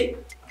pédérégé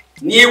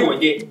ní èèwọ̀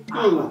jẹ.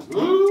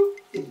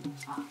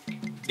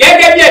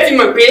 gẹ́gẹ́ bí ẹ ti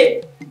mọ̀ pé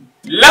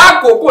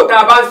lákòókò tá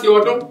a bá ń ṣe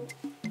ọdún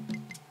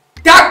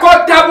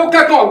takọtabo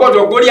kankan ò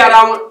gbọdọ̀ gorí ara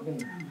wọn.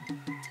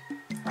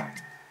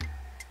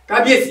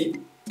 Kábíyèsí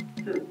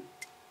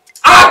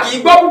a kì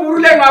í gbọ́ búburú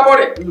lẹ́nu abọ́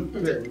rẹ̀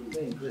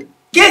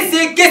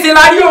késekése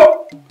la rí o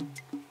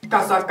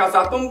kàsàkàsà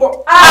tó ń bọ̀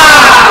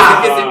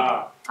késekése.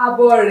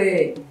 Abọ́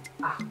rẹ̀.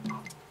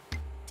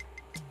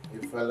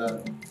 Fálànà.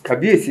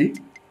 Kábíyèsí.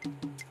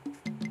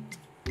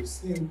 Kò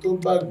sí ní tó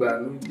bá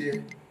gbàánú jẹ́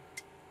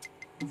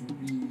ju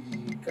bí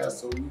ká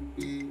sọ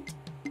wípé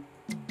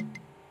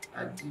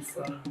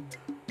adífá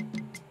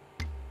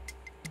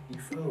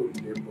Ifá ò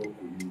lẹ́bọ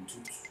kò lè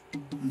tutù.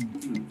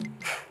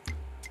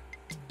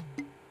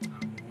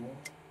 Àmọ́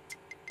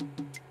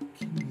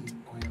kí ni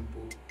nǹkan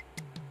ẹbọ?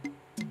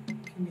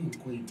 Kí ni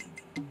nǹkan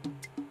ètùtù?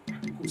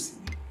 Àbí kò sí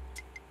ní?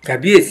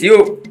 Kábíyèsí o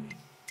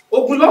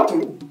ogun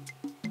lọ́tún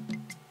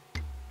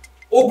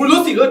ogun ló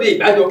sì lóde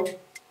ìgbàjọ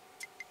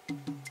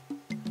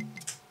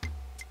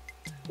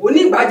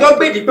onígbàjọ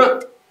gbèdìgbọn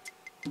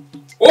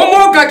ó mú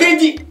ọkàn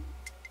kejì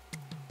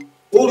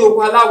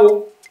oròkọ aláwo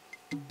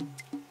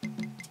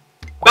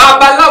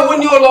babaláwo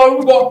ní ó lọ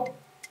rúbọ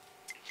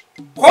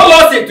kó lọ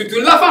ṣètùtù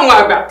ńlá fáwọn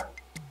àgbà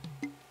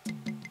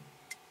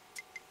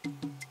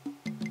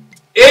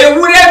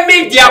ewúrẹ́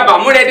méje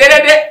àbàmúrẹ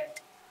dẹdẹdẹ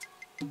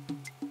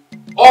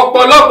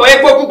ọ̀pọ̀lọpọ̀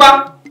epo pupa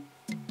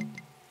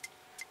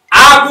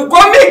àkùkọ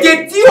méje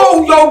tí ó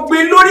yọ gbé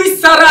lórí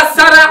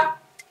sárasára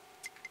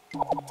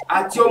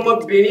àti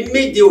ọmọbìnrin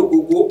méje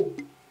ògògó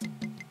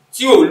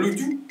tí ò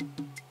lújú.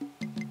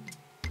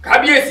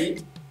 Kábíyèsí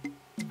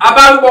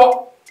abárúbọ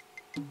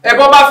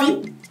ẹbọ bá fi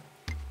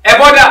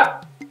ẹbọ dà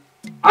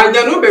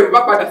àǹjẹ̀nú bẹ̀rù bá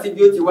padà sí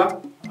bí ó ti wá.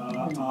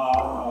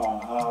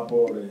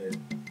 Ààbọ̀ rẹ̀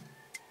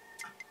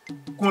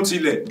kún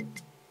tilẹ̀.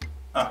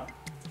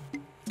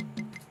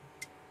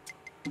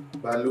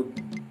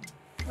 Balógun.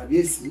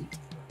 Kábíyèsí.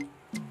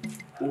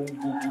 Ohun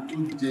gbogbo tó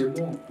jẹ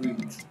mọ́ pé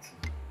ètùtù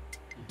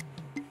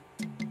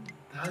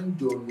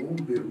Anjonu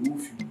Iberu ó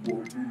fi wọ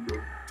lílọ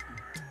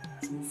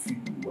tó fi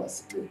lù wá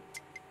sílẹ̀.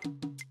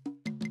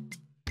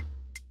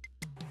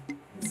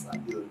 Mo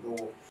fàlẹ́ ọ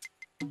lọ́wọ́.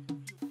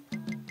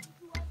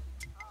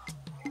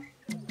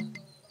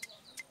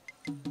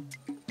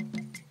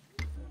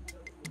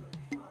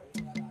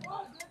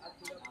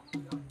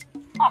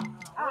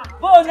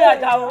 Bóò ni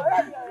Àjàó?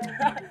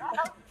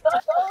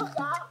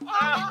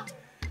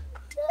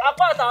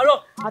 Apá àtàárọ̀.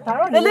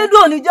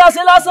 Elédùn ò ní já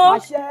ṣe lásán.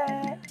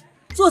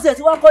 Tó ṣe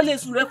ti wá kọ́lé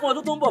iṣu rẹ fún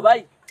ọdún tó ń bọ̀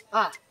báyìí.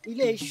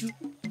 Ilé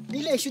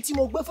iṣu tí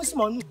mo gbé fún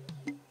Símọ́nù.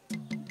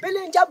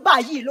 Bẹ́lẹ̀ ń já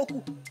báyìí ló kù.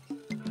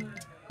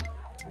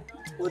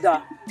 Ó dáa.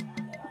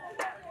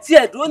 Tí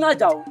ẹ̀ dúró náà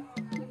Àjàó.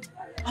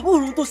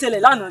 Àbúrò tó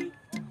ṣẹlẹ̀ lánàá ni.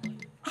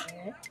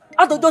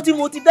 Àtọjọ́ tí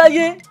mo ti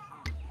dáyé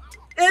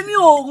èmi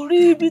ò rí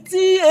ibi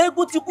tí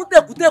eégún ti kú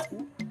tẹ̀kútẹ̀kú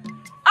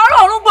ará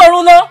ọ̀run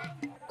gbọ̀run lọ.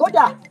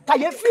 kódà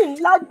kàyéfì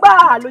ńlá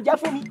gbáà ló jẹ́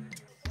fún mi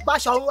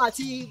Báṣọ̀run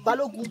àti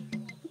Balógun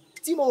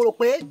tí mo rò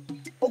pé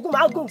ogun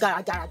máa ń gùn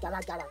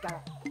gàràgàràgàràgàrà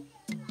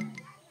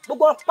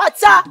gbogbo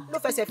pátá ló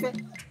fẹsẹ̀ fẹ́.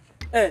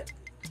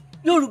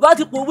 Yorùbá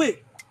ti pòwe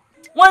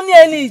wọ́n ní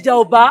ẹni ìjà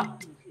ò bá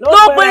ló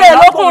pèrè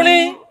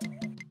lọ́kùnrin.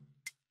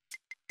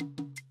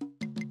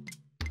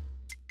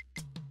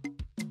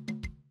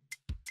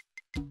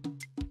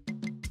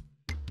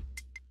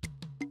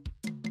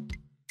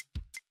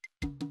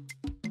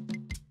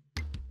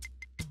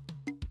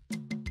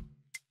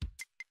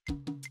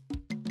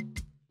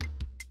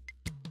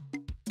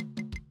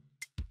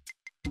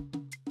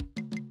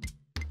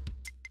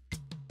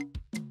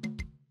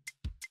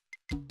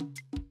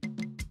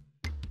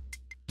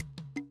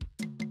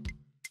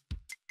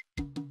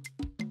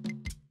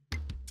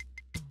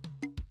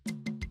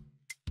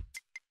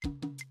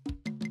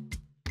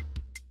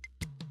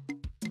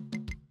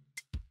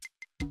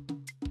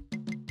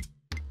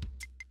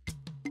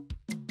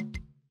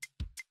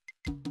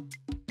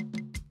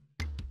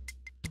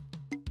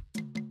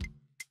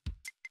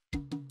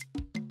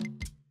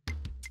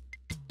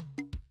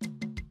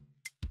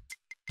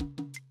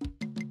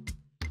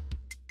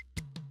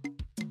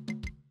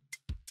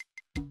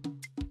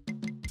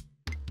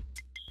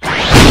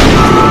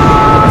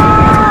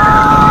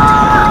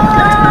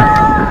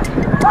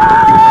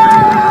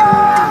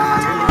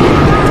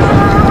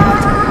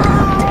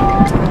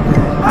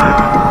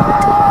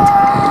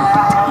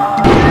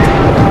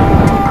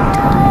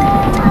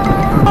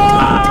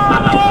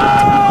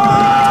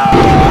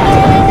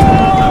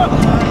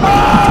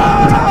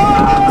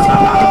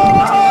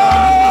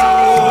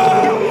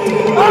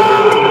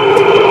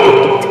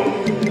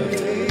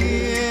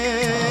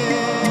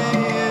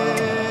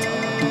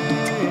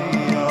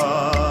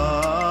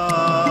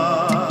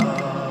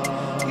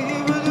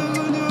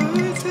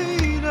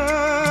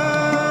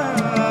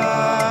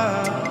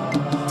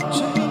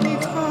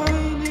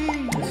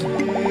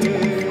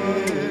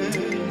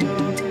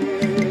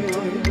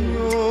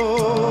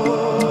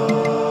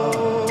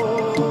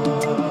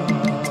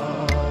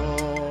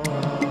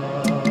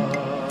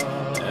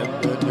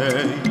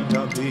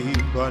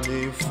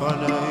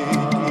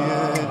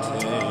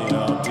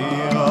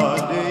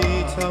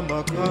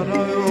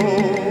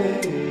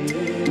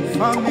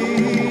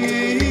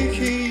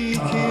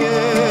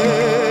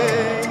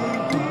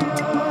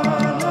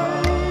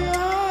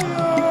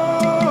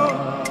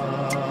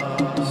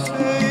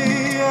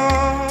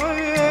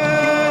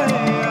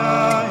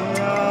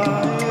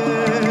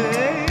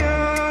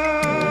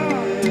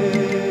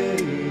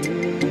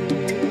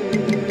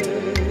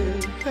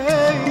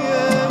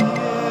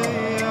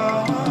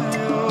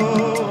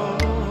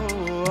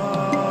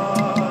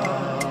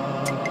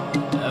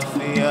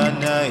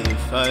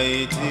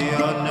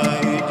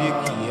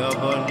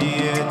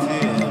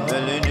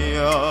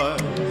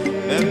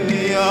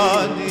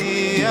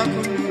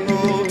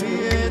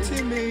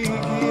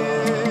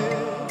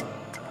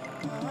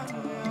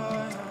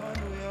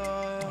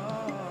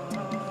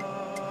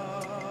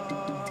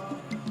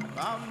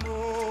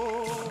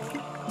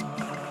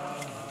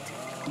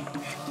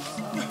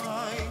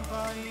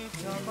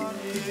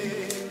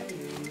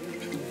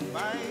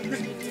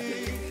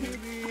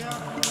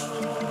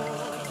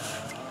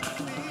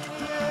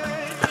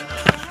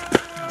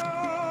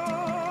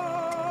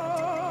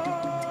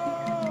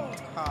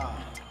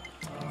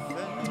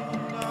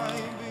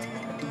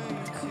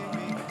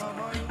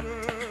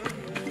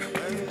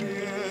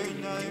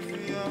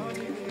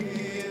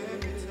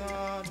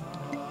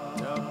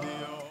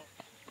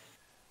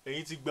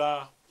 ti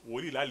gba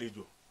wòlíì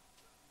lálejò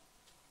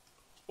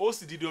ó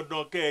sì di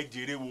dandan kẹ́ ẹ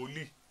jèrè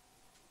wòlíì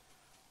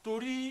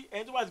torí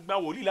ẹni tó bá ti gba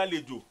wòlíì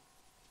lálejò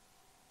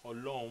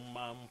Ọlọ́run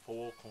máa ń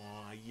fọwọ́ kan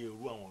ayé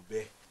irú àwọn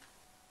bẹ́ẹ̀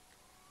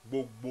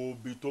gbogbo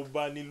ibi tó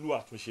bá nílò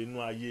àtúnṣe inú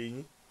ayé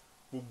yín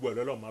gbogbo ẹ̀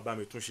lọ́lọ́run máa bá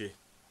mi túnṣe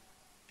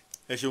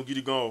ẹ ṣeun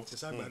gidi gan o. ṣe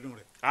ságbádùn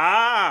rẹ.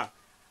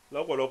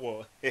 lọ́pọ̀lọpọ̀.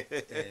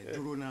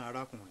 dúró náà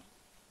arákùnrin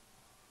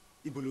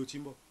ibo ló ti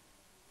ń bọ̀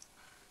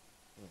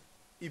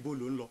ibo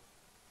ló ń lọ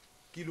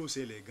kí ló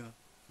ṣẹlẹ̀ gan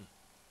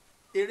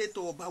eré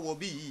tó o bá wọ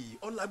bí yìí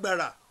ó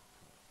lágbára.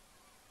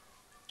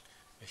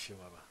 ẹ ṣe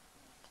bàbá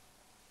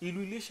ìlú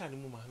Iléṣà ni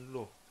mo máa ń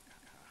lọ.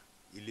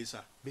 Iléṣà.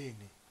 bẹ́ẹ̀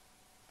ni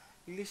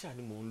Iléṣà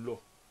ni mò ń lọ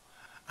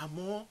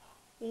àmọ́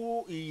ó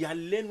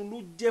ìyàlẹ́nu ló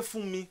jẹ́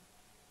fún mi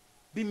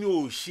bí mi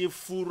ò ṣe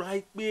fura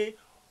pé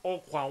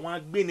ọkọ̀ àwọn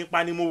agbénipa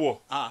ni mo wọ̀.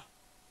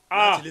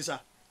 láti Iléṣà.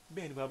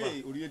 bẹ́ẹ̀ ni bàbá.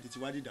 orílẹ̀-èdè ti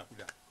wá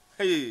dìdàkudà.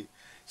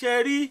 ṣe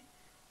rí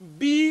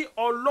bí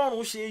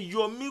Ọlọ́run ṣe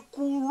yọ mí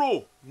kúrò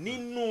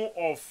nínú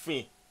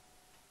ọ̀fìn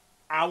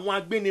àwọn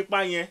agbénipa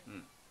yẹn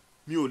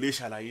mi ò lè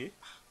ṣàlàyé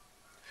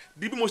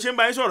bí mo ṣe ń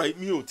bá yín sọ̀rọ̀ yìí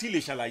mi ò tí ì lè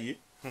ṣàlàyé.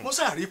 mo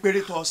sàrí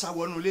péré tó sá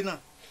wọnú ilé náà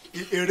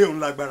eré òun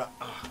lágbára.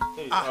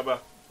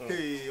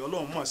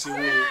 Ọlọ́run mọ̀ sí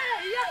wọn.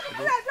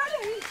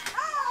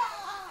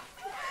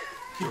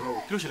 kí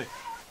ló ṣẹlẹ̀.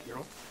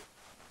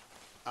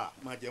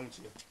 máa jẹun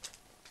tiẹ̀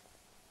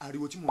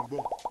ariwo tí mò ń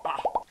gbọ́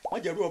má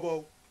jẹ̀rú ọbọ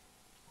o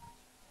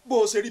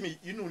bó o ṣe rí mi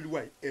inú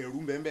ìlúwa ẹ̀rù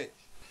mbẹ́mbẹ́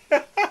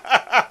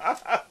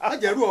má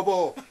jẹ́rú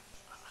ọbọ̀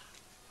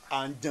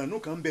àǹjànú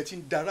kan bẹ tí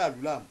ń dara àlù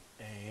láàmú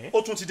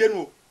ó tún ti dénú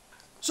o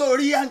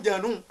sórí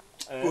àǹjànú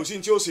kò sí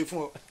ní tí ó ṣe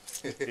fún ọ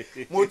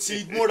mo ti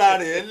múra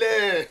rẹ̀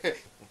lẹ̀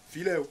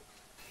filẹ̀ o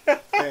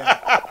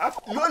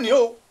lónìí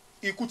o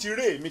ikú ti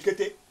ré mi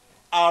kété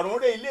àrùn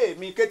ré ilé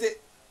mi kété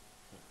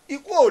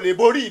ikú ò lè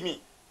borí mi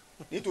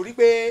nítorí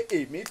pé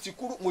èmi ti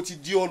kúrò mo ti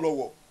di ọ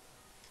lọ́wọ́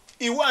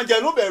ìwọ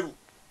àǹjànú bẹ̀rù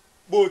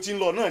bó o ti ń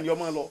lọ náà ni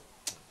ọmọ lọ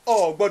ọ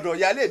gbọ́dọ̀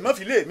yálé má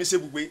fi lé mi ṣe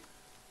bùgbé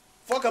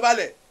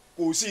fọkànbalẹ̀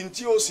kò sí ní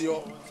tí ó ṣe ọ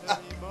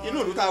inú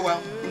ìlú tá a wà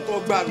ń tọ́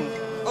gbànú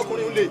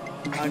ọkùnrin ó lè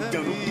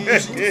àǹjànú kú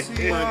sí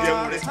máa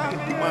jẹun rẹ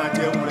máa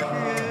jẹun rẹ.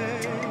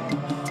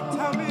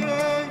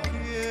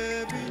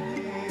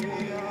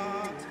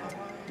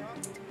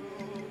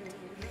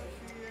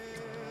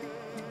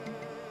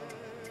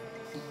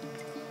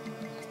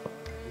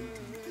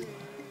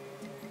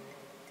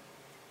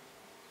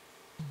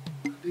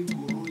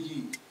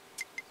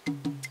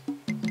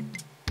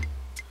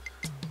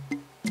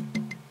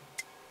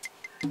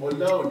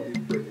 ọlá ò lè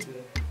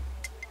pẹ̀lẹ́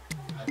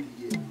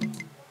adìyẹ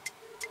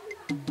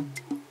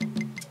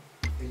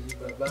ẹ̀yin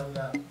bàbá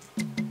ńlá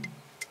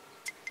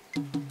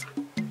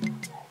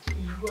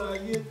irú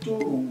ayé tó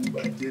òun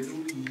bàjẹ́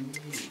lórí yín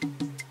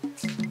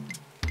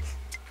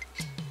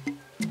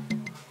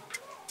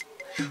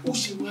ó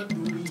ṣe wá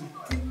lórí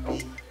tèmi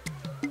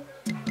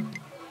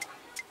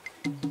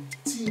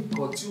tí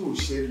nǹkan tí ò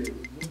ṣẹlẹ̀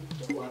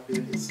mú wá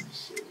bẹ̀rẹ̀ sí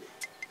ṣẹlẹ̀.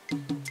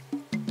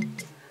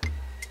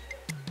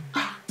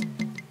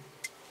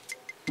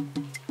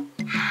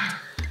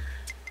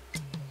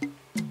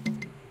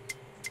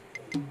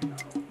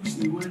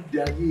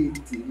 ayé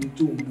tèmi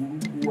tó ń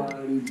burúkú wá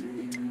ń rí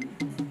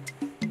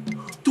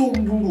tó ń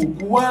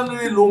burúkú wá ń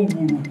rí ló ń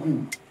burúkú.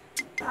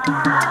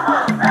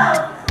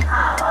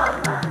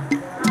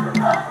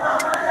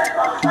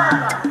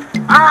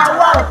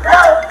 àwọn òfẹ́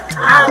o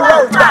àwọn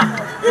ògbà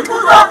ikú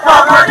tó pọ̀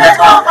ọmọdé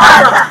tó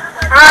pààrà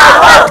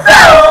àwọn òfẹ́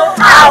o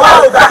àwọn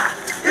ògbà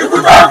ikú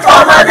tó pọ̀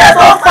ọmọdé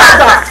tó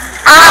pààrà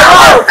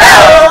àwọn òfẹ́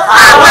o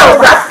àwọn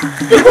ògbà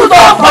ikú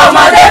tó pọ̀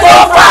ọmọdé tó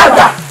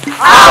pààrà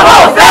àwọn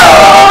òfẹ́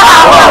o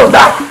àwọn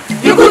ògbà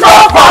ikú tó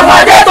pọ̀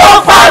ọmọdé tó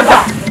pàgbà.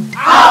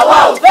 àwa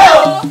ò fẹ́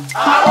o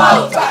àwa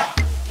ò gbà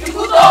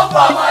ikú tó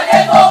pọ̀ ọmọdé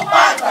tó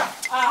pàgbà.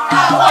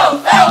 àwa ò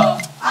fẹ́ o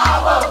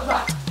àwa ò gbà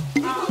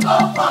ikú tó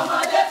pọ̀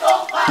ọmọdé tó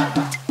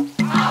pàgbà.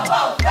 àwa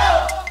ò fẹ́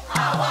o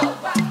àwa ò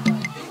gbà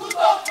ikú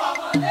tó pọ̀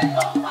ọmọdé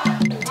tó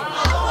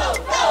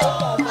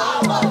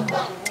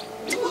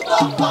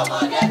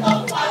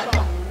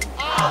pàgbà.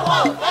 àwa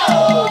ò fẹ́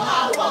o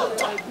àwa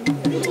ò gbà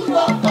ikú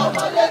tó pọ̀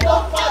ọmọdé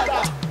tó pàgbà.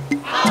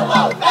 àwa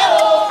ò fẹ́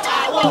o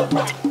àwa ò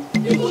gbà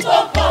ikú tó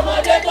pọ̀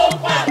ọmọdé tó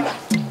pàgbà.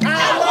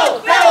 àwa ò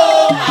fẹ́ o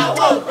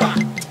àwa ò gbà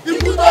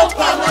ikú tó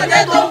pọ̀ ọmọdé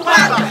tó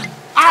pàgbà.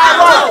 àwa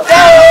ò fẹ́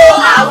o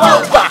àwa ò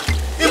gbà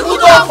ikú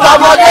tó pọ̀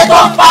ọmọdé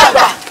tó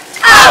pàgbà.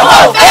 àwa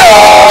ò fẹ́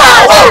o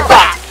àwa ò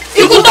gbà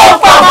ikú tó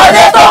pọ̀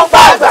ọmọdé tó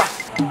pàgbà.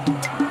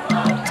 àwa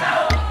ò fẹ́ o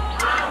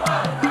àwa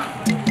ò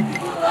gbà ikú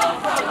tó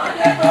pọ̀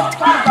ọmọdé tó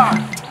pàgbà.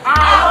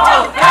 àwa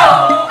ò fẹ́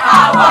o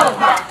àwa ò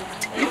gbà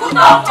ikú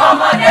tó pọ̀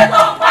ọmọdé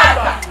tó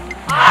pàgbà.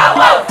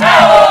 àwa ò fẹ́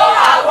o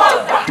àwa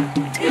ò gbà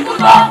ikú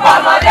tó pọ̀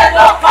ọmọdé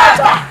tó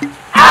pàgbà.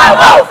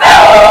 àwa ò fẹ́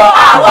o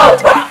àwa ò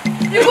gbà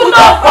ikú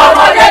tó pọ̀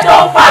ọmọdé tó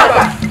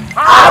pàgbà.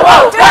 àwa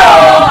ò fẹ́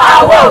o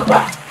àwa ò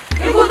gbà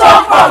ikú tó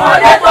pọ̀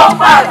ọmọdé tó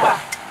pàgbà.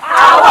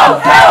 àwa ò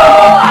fẹ́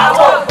o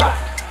àwa ò gbà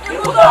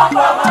ikú tó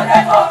pọ̀ ọmọdé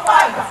tó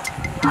pàgbà.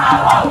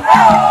 àwa ò fẹ́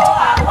o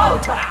àwa ò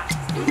gbà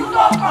ikú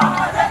tó pọ̀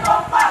ọmọdé tó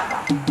pàgbà.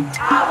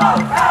 àwa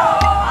ò fẹ́ o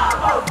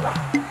àwa ò gbà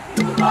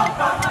ikú tó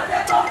pọ̀ ọmọdé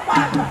tó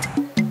pàgbà.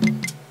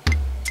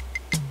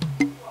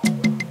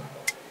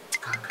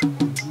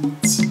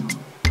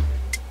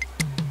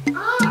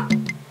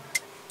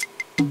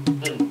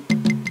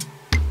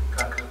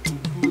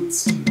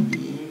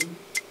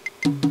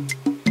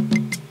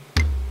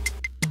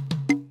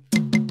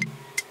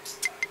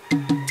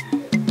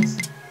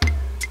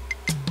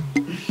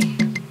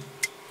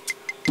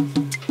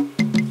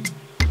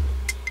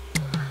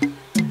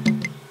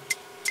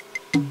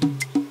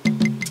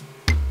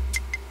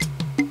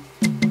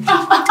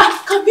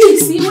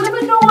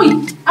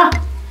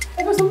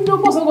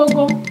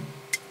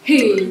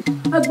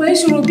 àgbà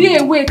ìṣòro bí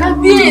èwe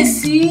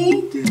kábíyèsí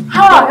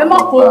ẹ má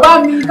kó bá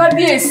mi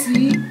kábíyèsí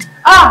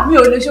mi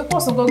ò lè ṣe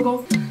pọ̀sán gangan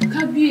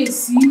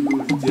kábíyèsí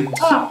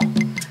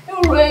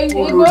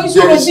àgbà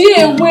ìṣòro bí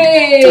èwe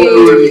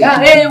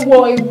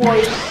èèwọ̀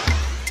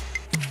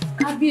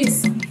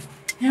kábíyèsí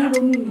ẹ ń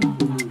ronú mi.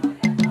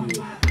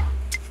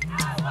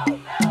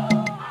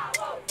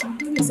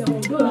 kábíyèsí àwọn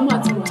ọ̀dọ́ ìlú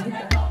àti wà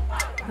níta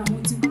àtàwọn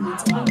tí kò lè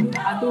ti wọlé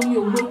àtọ́rí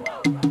owó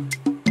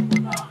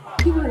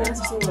kí wọ́n lè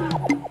láti sọ̀rọ̀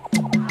yìí.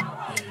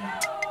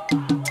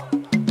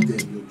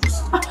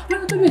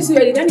 kábíyèsí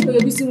ẹ̀ lè dání kò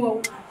yọjú sí wọn o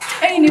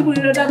ẹ̀yìn ní kúrò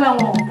lọ dábàá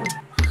wọn.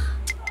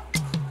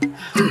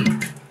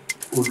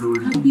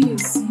 olórí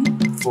kábíyèsí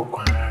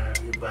fọkàn ara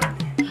rẹ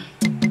balẹ̀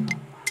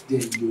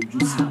jẹ́ ìyọjú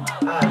sí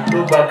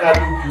àdọ́gba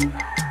kálukú.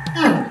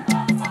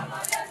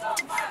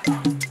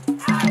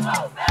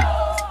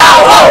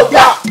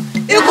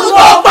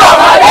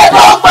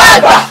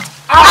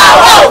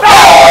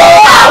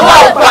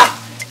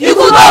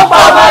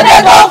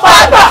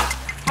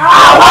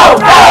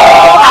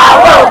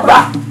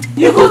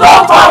 ikú tó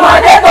pa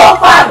ọmọdé tó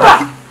pa àgbà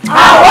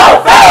àwa ò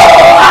fẹ́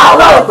o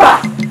àwa ò gbà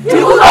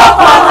ikú tó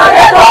pa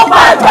ọmọdé tó pa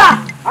àgbà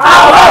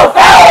àwa ò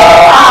fẹ́ o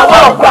àwa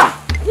ò gbà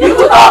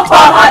ikú tó pa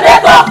ọmọdé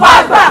tó pa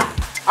àgbà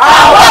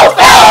àwa ò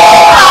fẹ́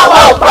o àwa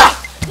ò gbà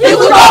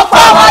ikú tó pa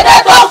ọmọdé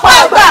tó pa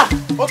àgbà.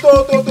 ó tó.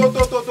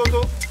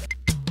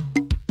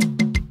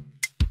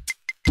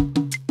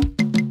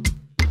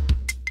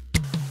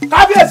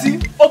 kábíyèsí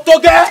ó tó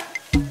gẹ́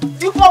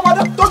ikú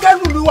ọmọdé tó gẹ́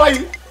lùlù wa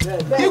yìí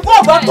ikú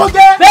ọba tó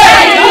gẹ́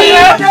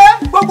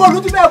gbogbo olú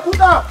ti bẹ́ẹ̀ kú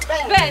tán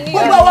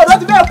gbogbo àwọn ọ̀dọ́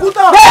ti bẹ́ẹ̀ kú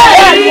tán kò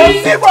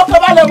sí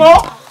ìfọ̀kànbalẹ̀ mọ́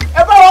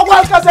ẹ bá wọn wá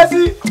kẹsẹ̀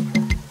sí.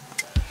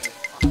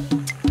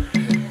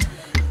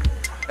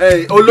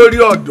 olórí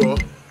ọ̀dọ́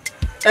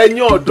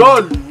ẹ̀yin ọ̀dọ́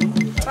ìlú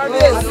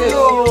kábíyèsí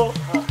o.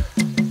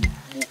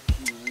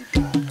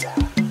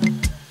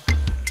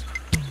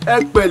 ẹ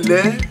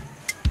pẹ̀lẹ́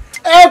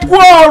ẹ kú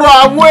ọ̀rọ̀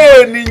àwọn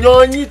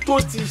ènìyàn yín tó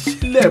ti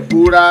sílẹ̀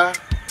bóra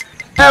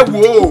ẹ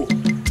wò ó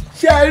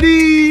ṣe rí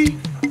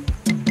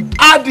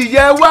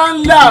adìyẹ wa ń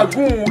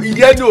làágùn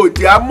ìyẹn ní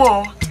òde àmọ́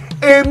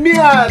èmi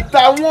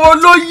àtàwọn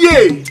olóyè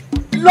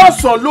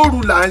lọ́sàn-án lóru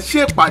là ń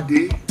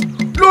ṣèpàdé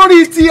lórí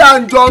ti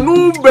àǹjọ̀nú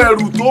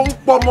bẹ̀rù tó ń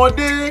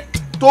pọmọdé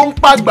tó ń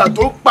pàgbà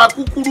tó ń pa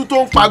kúkúrú tó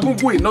ń pa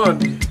gúngún iná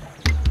ni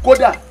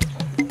kódà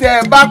tẹ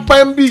ẹ bá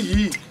pẹ́ ń bì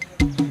yìí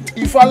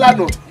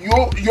Ifálànà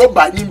yóò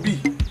bá yín bì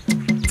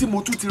tí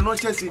mo tún ti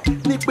ránṣẹ́ sí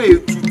nípa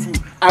ètùtù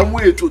àwọn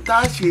ètò tá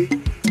a ṣe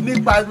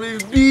nípa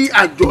bí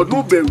àǹjọ̀nú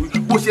bẹ̀rù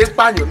bó ṣe ń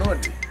pààyàn náà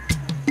ni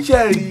ṣe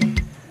rí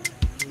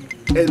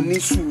ẹ ní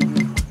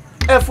sùúrù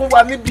ẹ fún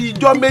wa níbi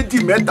ijọ́ méjì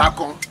mẹ́ta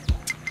kan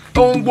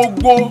ohun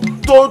gbogbo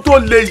tó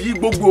lè yí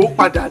gbogbo ó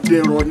padà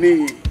dẹ̀rọ̀ ni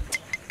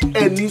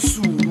ẹ ní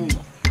sùúrù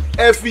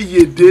ẹ fi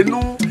yèdénú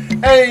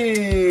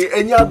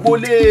ẹ̀yin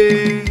agboolé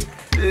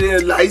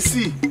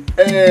láìsí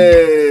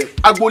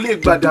agboolé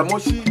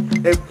Gbàdámọ́sí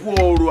ẹ kú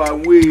ọ̀rọ̀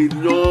àwọn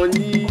èèyàn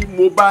yín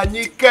mo bá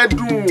yín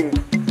kẹ́dùn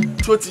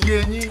tó ti yé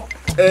yín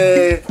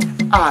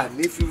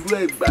àní fìrú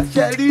ẹ̀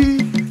gbàṣẹ́ rí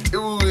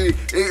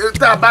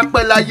tá a bá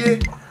pẹ́ láyé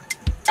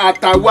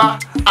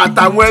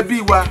àtàwọn ẹbí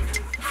wa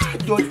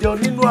àjọjẹ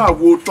nínú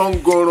àwo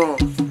tọ́ngọ̀ràn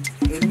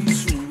ẹ ní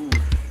sùúrù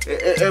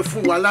ẹ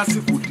fún wa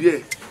lásìkò díẹ̀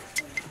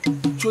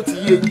tó ti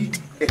yé yín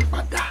ẹ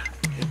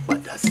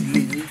padà sílé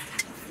yín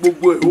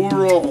gbogbo ẹ̀ ó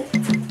rọ̀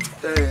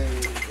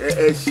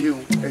ẹ ṣeun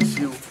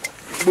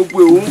gbogbo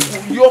ẹ̀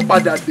yóò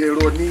padà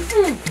dẹ̀rọ̀ ni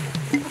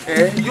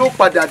yóò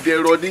padà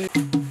dẹ̀rọ̀ ni.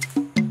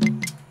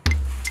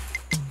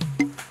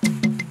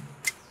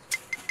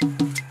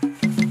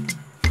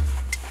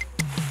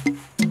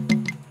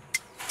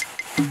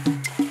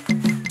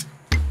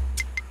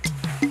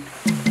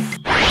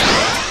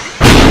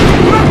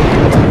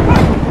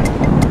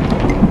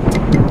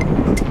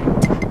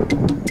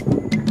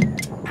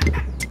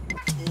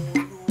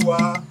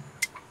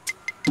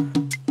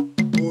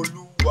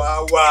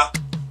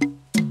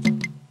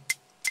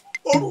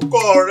 orúkọ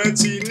rẹ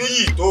ti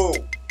níyì tó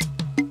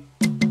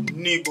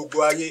ní gbogbo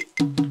ayé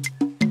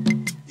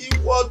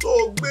ìwọ tó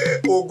gbé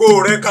ògo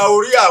rẹ ka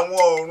orí àwọn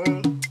ọ̀run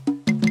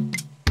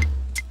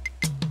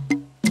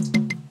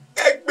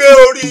ẹ gbé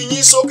orí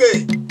yín sókè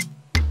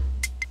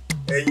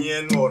ẹ̀yin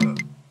ẹnu ọ̀nà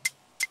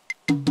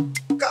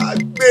ká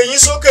gbé yín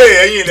sókè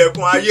ẹ̀yin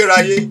ilẹ̀kùn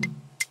ayérayé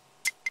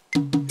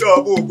kí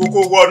ọba ògo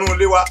kó wọnú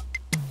ilé wa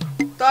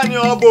ta ni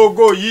ọba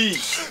ògo yìí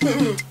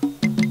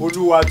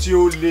olúwa tí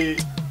ó le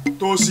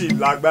tó sì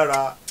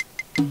lágbára.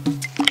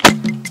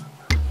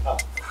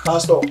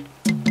 Pásítọ̀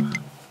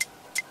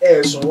ẹ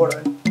sùn wọ́ra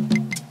ni.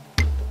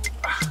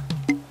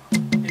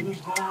 èmi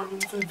gan-an ló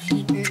fẹ́ bí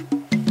pé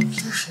kí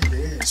ló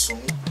ṣẹlẹ̀ ẹ̀ sùn.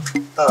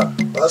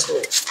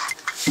 Pásítọ̀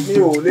mi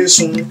ò lè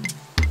sùn.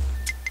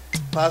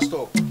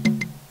 Pásítọ̀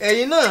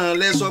ẹ̀yin náà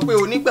lẹ sọ pé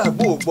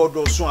onígbàgbọ́ ò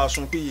gbọ́dọ̀ sùn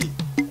àsùnpìyè.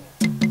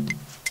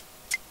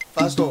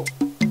 Pásítọ̀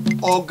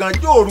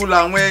ọ̀gànjọ́ òru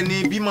làwọn ẹni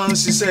bí máa ń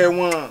ṣiṣẹ́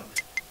wọn.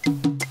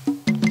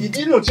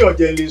 ìdí nù tí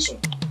ọ̀jẹ̀ ń lè sùn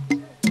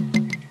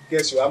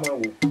kẹsì wàá máa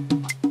wò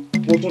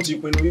mo tún ti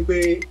pinnu wípé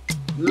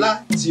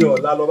láti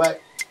ọ̀la lọ báyìí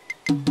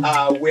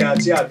ààwẹ̀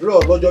àti àdúrà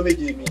ọlọ́jọ́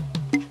méje mi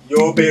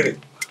yóò bẹ̀rẹ̀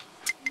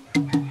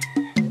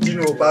ìdí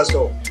nù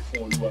pásítọ̀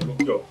fún olúwa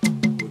lókè ọ̀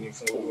kò ní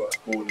fún olúwa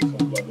kò ní fún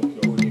olúwa lókè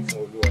ọ̀ kò ní fún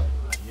olúwa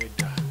àyè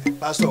dà.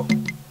 Pásítọ̀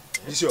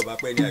bísí ọba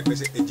pẹ́ ní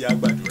àìpẹ́sẹ̀ ẹ jẹ́ á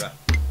gbàdúrà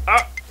ẹ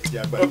jẹ́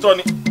á gbàdúrà ọ̀tọ̀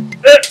ni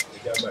ẹ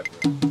jẹ́ á gbàdúrà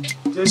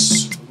Jésù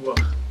olúwa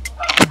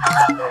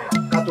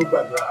ká tó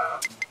gbàdúrà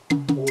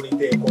orin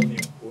tẹ́ ẹ̀kọ́ mi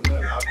òun náà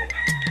láàbọ̀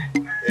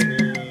ẹni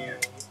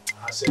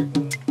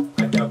aṣẹ́gun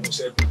ajagun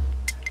ṣẹ́gun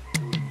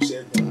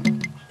olùṣẹ́gun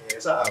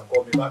sáà kọ́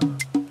mi bákan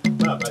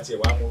náà bá tiẹ̀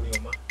wá mú orin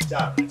ọmọ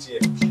sáà rántí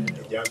ẹ̀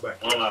ẹ̀jẹ̀ àgbà.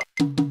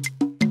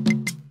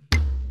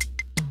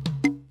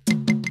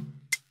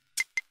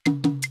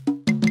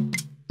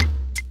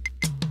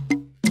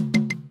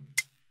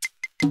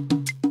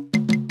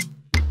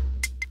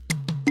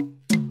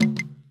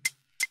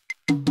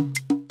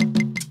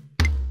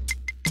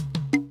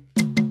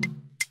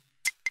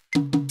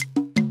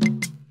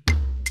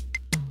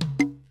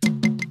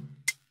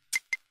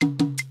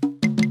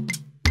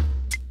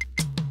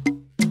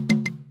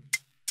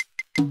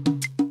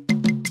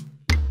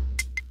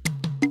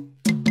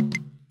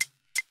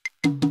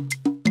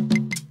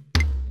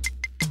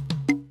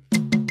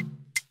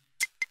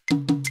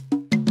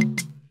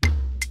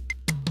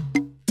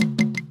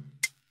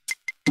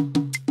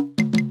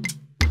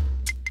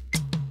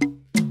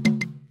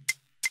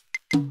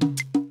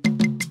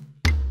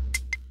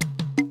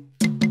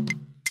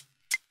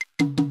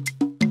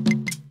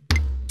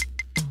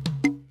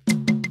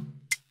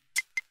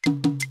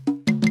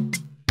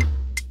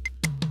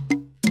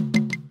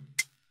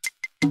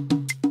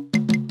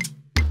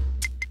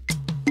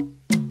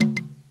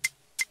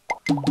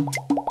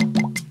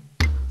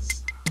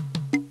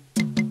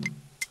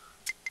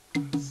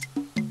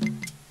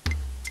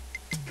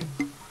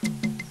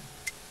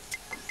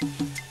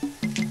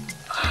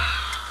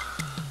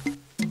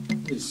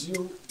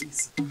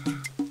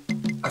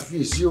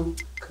 Àfiyèsí o,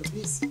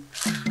 kábíyèsí.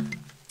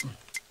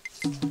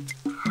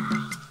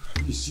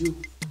 Àfiyèsí o.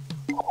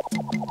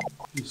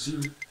 Àfiyèsí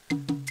o.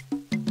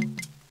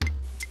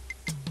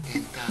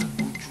 Ẹ̀ta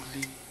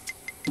ojúlé.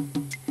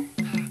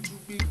 Tá a tún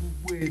gbé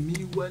gbogbo ẹ̀mí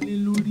wa lé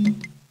lórí.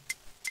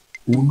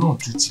 Òun náà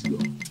tún ti lọ.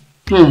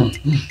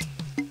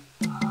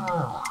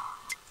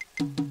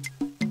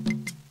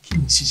 Kí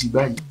ni ṣíṣe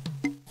báyìí?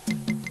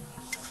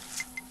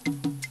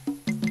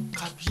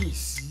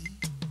 Kábíyèsí.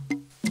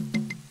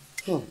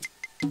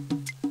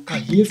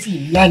 Kàyéfì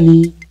ńlá ni.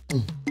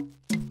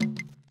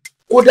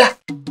 Kódà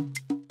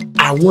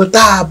àwọn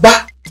tá a bá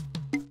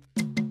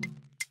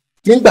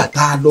nígbà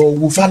tá a lọ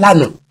wo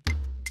Fálànà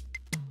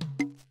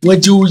wọ́n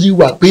jẹ́ ó yé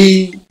wa pé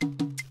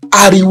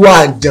ariwo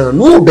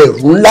àjànú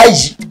ìbẹ̀rù ńlá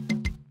yìí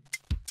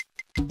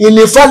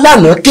ìní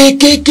Fálànà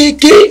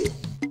kékékéké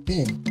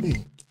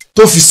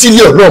tó fi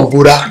sílé Ọlọ́run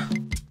bora.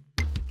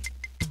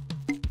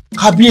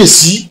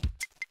 Kábíyèsí,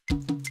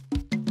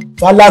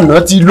 Fálànà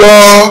ti lọ.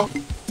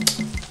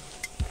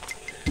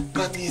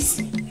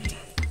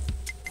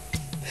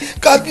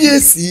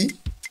 Kábíyèsí,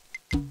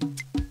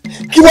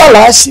 kí wàá là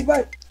á ṣe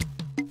báyìí?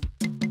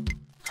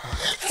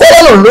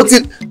 Fálànà ló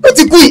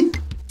ti kú yìí,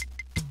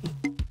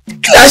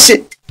 kí là á ṣe?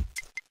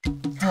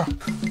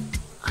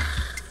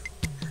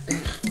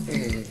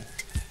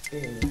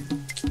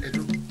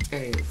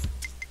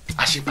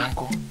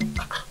 Àṣepàǹkọ.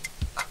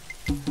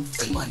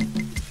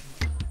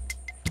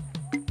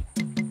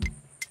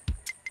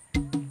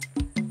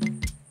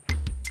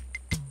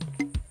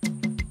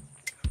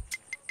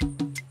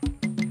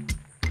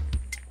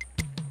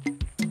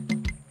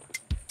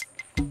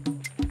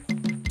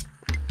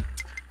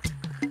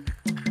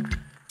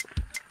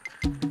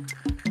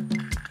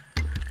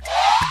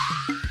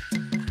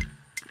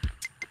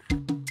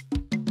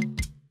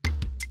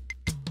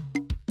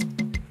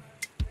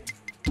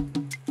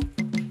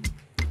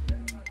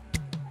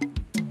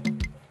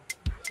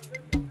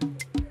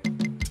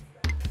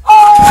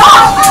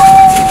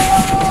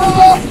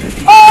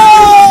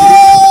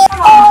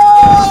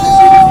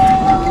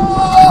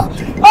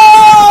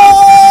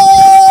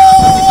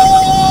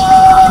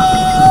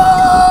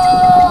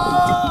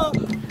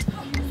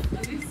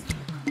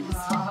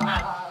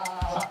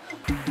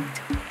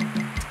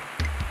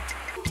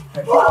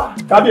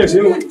 Kábíyèsí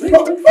o.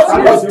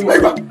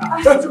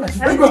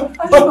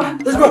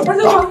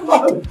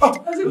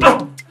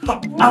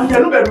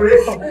 Àjẹ̀nú bẹ̀rù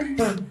rẹ̀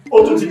ó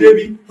tún ti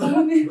débi.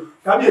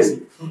 Kábíyèsí,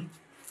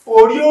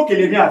 orí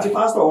òkèlè ni àti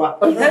pásítọ̀ wa.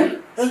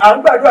 À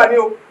ń gbàdúrà ní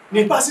o,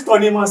 ní pásítọ̀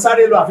ni mo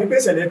sáré lọ àfi pé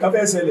ìṣẹ̀lẹ̀ kan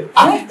fẹ́ ṣẹlẹ̀.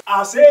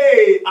 Àṣé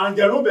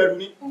àjẹ̀nú bẹ̀rù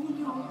ni.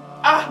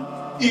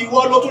 Ìwọ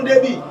ló tún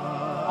débi.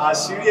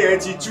 Àṣírí ẹ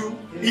ti tú,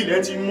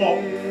 ilẹ̀ ti mọ́.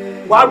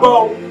 Wá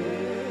gbọ́,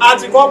 a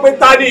ti kọ́ pé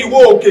ta ní ìwọ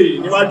òkè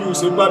níwájú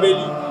ìṣèlú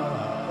Bábélì.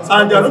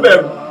 Àjẹ̀nú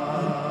bẹ̀rù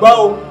gbọ́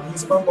o,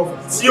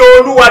 tí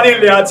Olúwa ní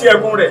ilẹ̀ àti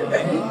ẹ̀kún rẹ̀,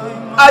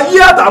 ayé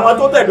àtàwọn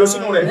tó tẹ̀dó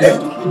sínú rẹ̀.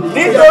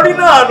 Nítorí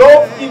náà ló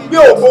fi gbé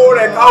ògo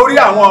rẹ̀ ká orí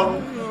àwọn ọ̀run.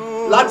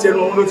 Láti ẹnu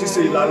òun ló ti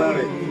ṣe ìlànà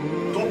rẹ̀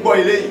tó ń gbọ́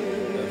ilé yìí.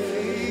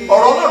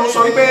 Ọ̀rọ̀ Ọlọ́run sọ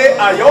wípé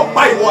àyà ó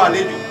pa ìwọ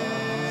àlejò.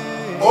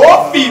 Ó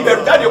fi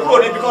ìbẹ̀rù jáde kúrò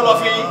níbi kọ́ lọ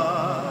fi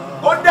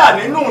kódà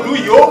nínú ìlú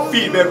yìí ó fi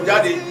ìbẹ̀rù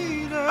jáde.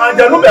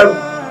 Àjẹ̀nú bẹ̀rù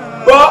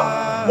gbọ́,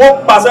 mo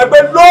pàṣẹ pé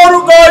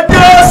lórúkọ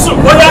Jésù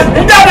ó yá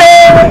jáde.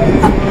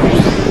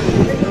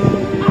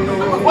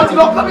 Wọ́n ti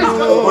lọ kábíyèsí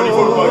kan. Ó ní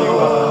forúkọ yìí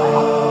wá.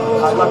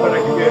 Alágbára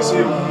gbígbé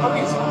ẹsẹ̀ o.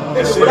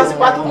 Ẹsẹ̀ o.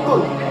 Lásìkò àtúntò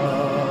yìí.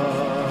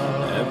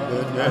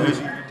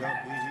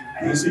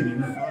 Kìí sì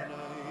nínú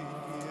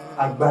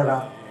agbára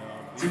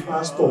tí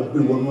pásítọ̀ gbé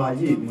wọnú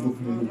ayé mi ló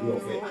fi lórí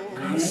ọ̀fẹ́.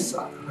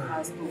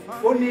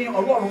 Ó ní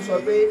Ọlọ́run sọ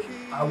pé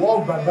àwọn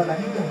ọgbà agbára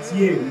nígbà tí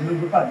èrò ló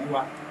gbé pàdé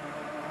wa.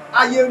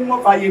 Ayé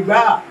wọn fàyè gbà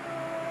á.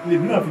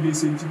 Lèmi náà fi lè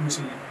ṣe tí mo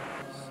ṣe yẹn.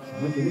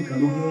 Àwọn kìnìún kan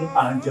ló mú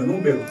àjẹ̀nú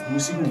bẹ̀rù dúró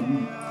sínú ìlú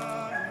yìí.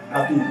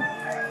 Láti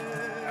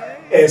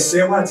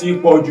ẹ̀ṣẹ̀ wa ti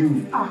pọ̀ jù.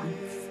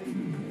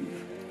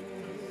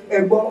 Ẹ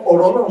gbọ́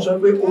ọ̀rọ̀ Ọlọ́run sọ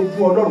pé ojú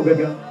Ọlọ́run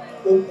gẹ́gẹ́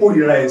ó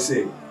kórìíra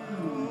ẹ̀ṣẹ̀.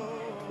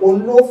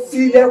 Òun ló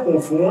fílẹ̀kùn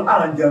fún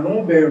àjẹ̀nú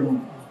bẹ̀rù.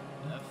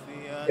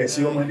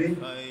 Ẹ̀ṣẹ̀ ọmọdé,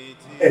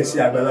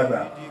 ẹ̀ṣẹ̀ àgbàlagbà.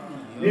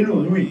 Nínú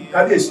ìlú yìí,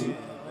 kábíyèsí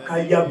ká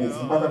yàgò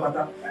fún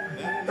pátápátá.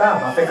 Tá a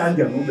bá fẹ́ ká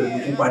àjẹ̀nú bẹ̀rù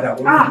tún padà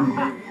wọlé ìlú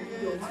yìí.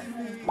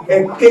 Ẹ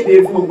kéde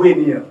fún gbogbo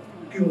ènìyàn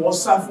kí wọ́n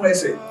sá fún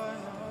ẹ̀ṣẹ̀.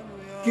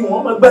 Kí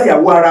wọ́n má gbá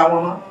ìyàwó ara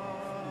wọn mọ́.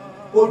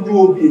 Kójú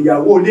obì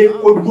ìyàwó ilé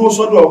kó dúró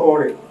sọ́dọ̀ ọkọ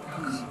rẹ̀.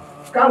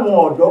 Káwọn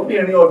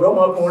ọ̀dọ́bìnrin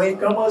ọ̀dọ́mọkùnrin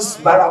kán mọ́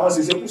bára wọn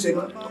ṣe ṣekúṣe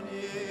mọ́.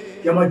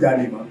 Kí wọ́n má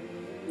jalè mọ́.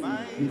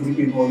 Nítorí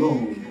pé inú Ọlọ́run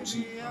ò dùn sí.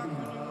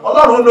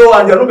 Ọlọ́run lo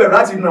àjẹ̀nú bẹ̀rù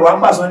láti nà wá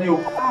ń pàṣán ní o.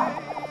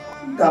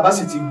 Tá a bá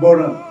sì ti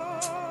gbọ́ràn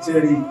ṣe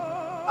rí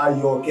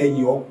ayọ̀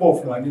kẹyìn ọ̀pọ̀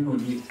fún wa nínú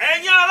ilé.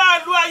 Ẹ̀yin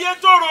aráàlú ayé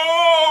tòrò.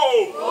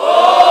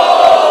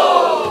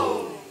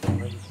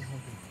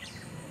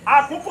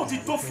 Àkókò ti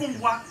tó fún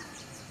wa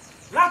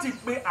láti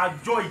pe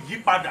àjọ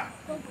ìyípadà.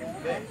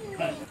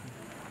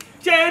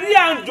 Ṣé rí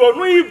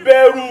Anjonu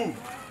Iberu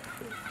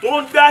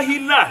tó ń dá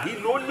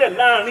hílàhílò lẹ̀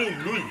láàrin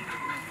ìlú yìí?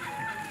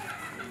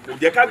 Kò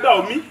jẹ́ ká gbà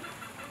omi,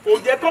 kò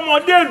jẹ́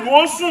kọ́mọdé ìlú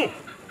ó sùn,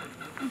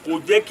 kò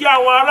jẹ́ kí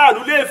àwọn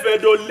aráàlú lè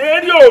fẹ̀dọ̀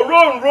lérí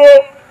òróǹro.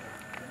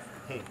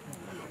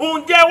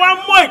 Ǹjẹ́ wá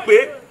mọ̀ pé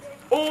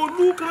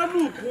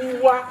olúkálùkù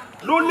wa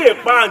ló lè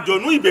pa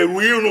Anjonu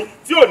Iberu irun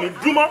tí ò ní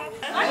dúmọ́?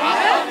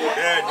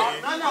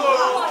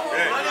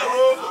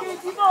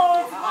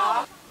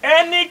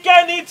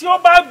 Ẹnikẹ́ni tí ó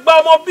bá gba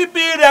ọmọ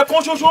bíbí rẹ̀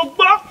kan ṣoṣo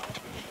gbọ́,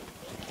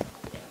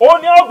 ó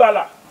ní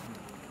ọ̀gbàlà.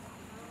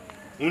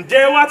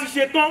 Ǹjẹ́ wá ti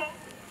ṣe tán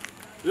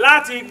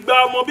láti gba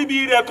ọmọ bíbí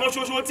rẹ̀ kan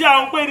ṣoṣo tí a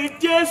ń pè ní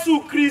Jésù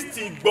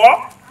Kristi gbọ́?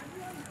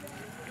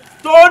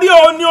 Torí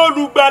ó ní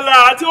olùgbàlà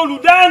àti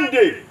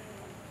olùdáǹdè,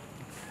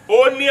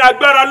 ó ní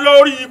agbára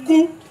lórí ikú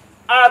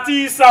àti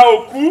ìsà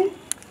òkú.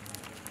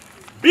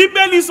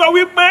 Bíbélì sọ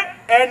wípé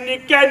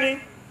ẹnikẹ́ni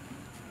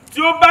tí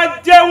ó bá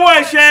jẹ́wọ́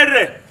ẹ̀ṣẹ̀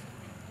rẹ̀,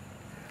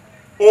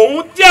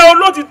 òun jẹ́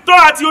olótìtọ́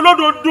àti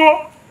olódodo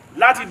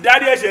láti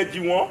dárí ẹ̀ṣẹ̀ jì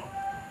wọ́n.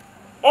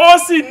 Ó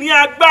sì ní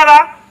agbára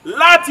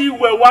láti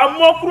wẹ̀ wá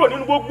mọ́ kúrò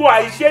nínú gbogbo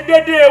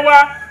àìṣedéédé wa.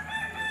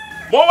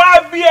 Mo wá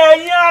bi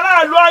ẹ̀yin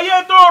aráàlú ayé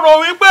tó rò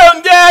wípé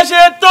ǹjẹ́ ẹ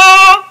ṣe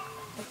tán?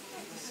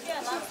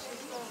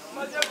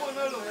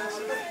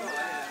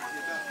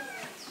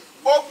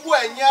 Gbogbo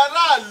ẹ̀yin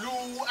aráàlú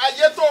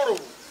Ayétòrò,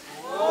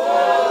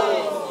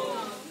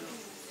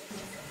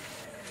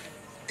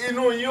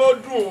 inú yín ó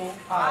dùn o.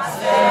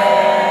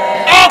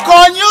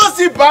 Ọkàn yín ó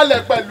sì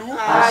balẹ̀ pẹ̀lú.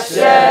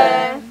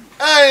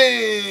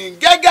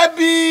 Gẹ́gẹ́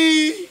bí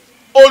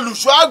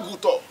olùṣọ́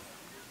àgùntàn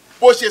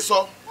bó ṣe sọ,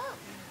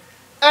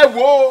 ẹ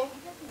wo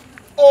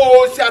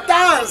òòṣà tá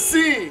à ń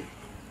sìn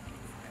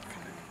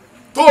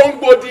tó ń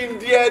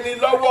gbòdìndì ẹni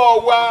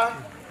lọ́wọ́ wa,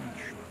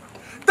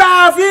 tá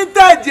a fi ń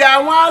tẹ̀jẹ̀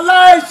àwọn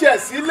aláìṣẹ̀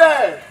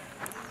sílẹ̀,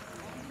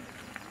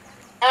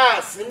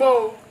 àsìmọ́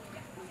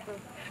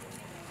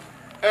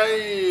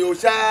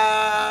òòṣà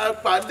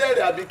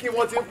pàǹdẹ̀rẹ̀ àbí kí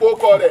wọ́n ti ń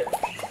pòókọ rẹ̀,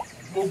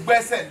 mo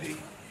gbẹ́sẹ̀ lé.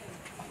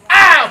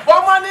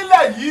 Àbọ́mọ́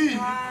nílẹ̀ yìí.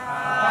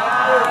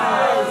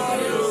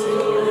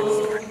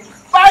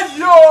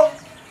 Báyìí o,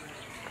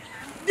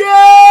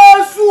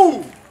 Jésù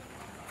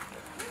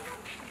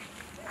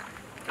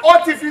ó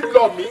ti fi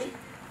lọ̀ mí,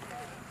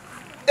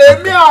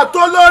 èmi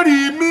àtolórí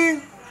mi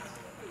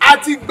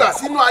àti gbà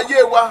sínú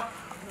ayé wa,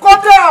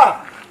 kódà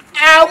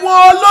àwọn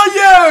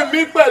olóyè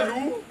mi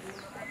pẹ̀lú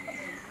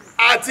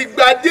àti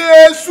gba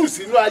Jésù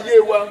sínú ayé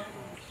wa.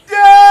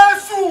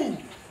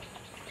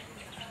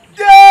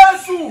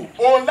 Jésù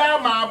òun lá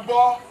máa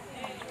bọ,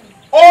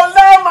 òun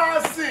lá máa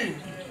sìn,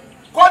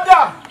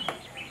 kódà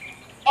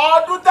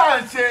ọdún tá à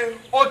ń ṣe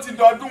ó ti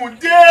dọdún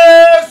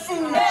Jésù.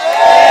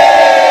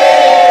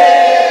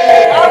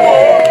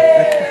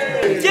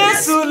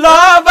 Jésù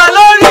lọ́ba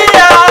lórí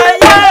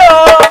ayé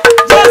o,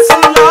 Jésù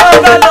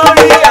lọ́ba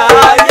lórí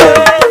ayé,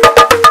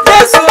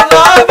 Jésù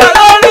lọ́ba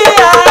lórí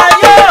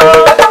ayé o,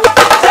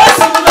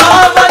 Jésù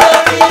lọ́ba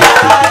lórí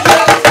ayé.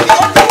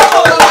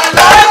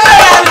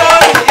 Alágbára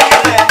lórí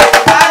rẹ̀,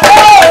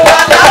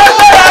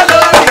 alágbára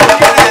lórí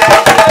rẹ̀,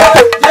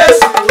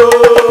 Jésù o,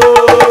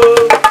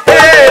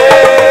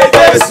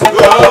 Jésù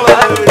lọ́ba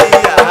lórí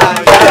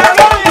ayé.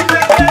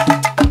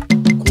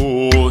 Kò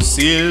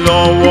sí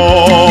lọ́wọ́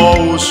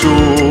oṣó,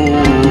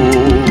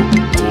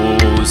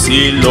 kò sí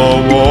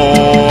lọ́wọ́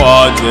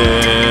àjẹ́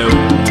o.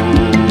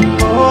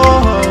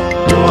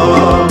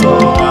 Ọmọ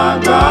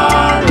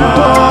agbára,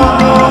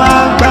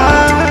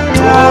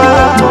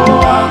 ọmọ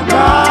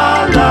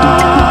agbára,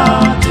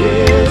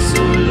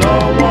 Jésù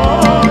lọ́wọ́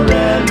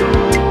rẹ̀ ló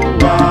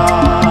wà.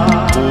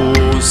 Kò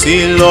sí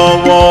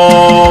lọ́wọ́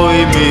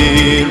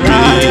Ìbẹ̀rù,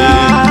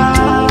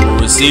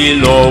 kò sí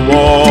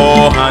lọ́wọ́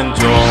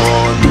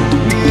Anjonu.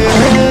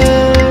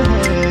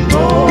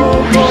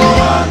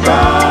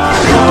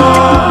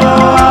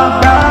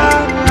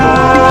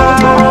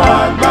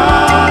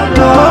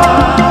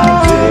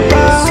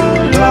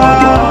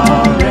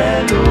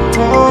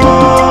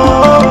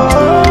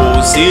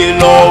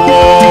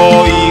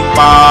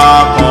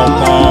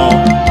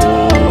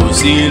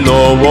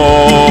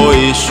 Lọ́wọ́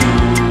èṣù,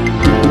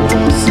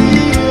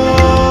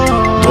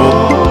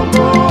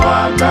 gbogbo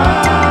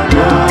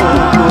agbára,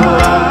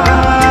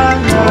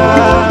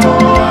 gbogbo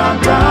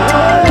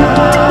agbára,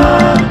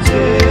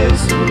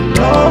 Jésù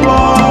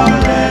lọ́wọ́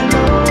rẹ̀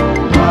ló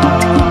wà.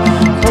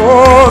 Kò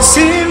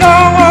sí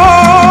lọ́wọ́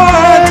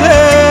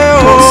ẹ̀jẹ̀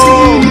o,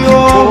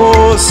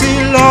 kò sí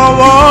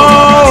lọ́wọ́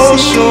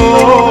oṣó.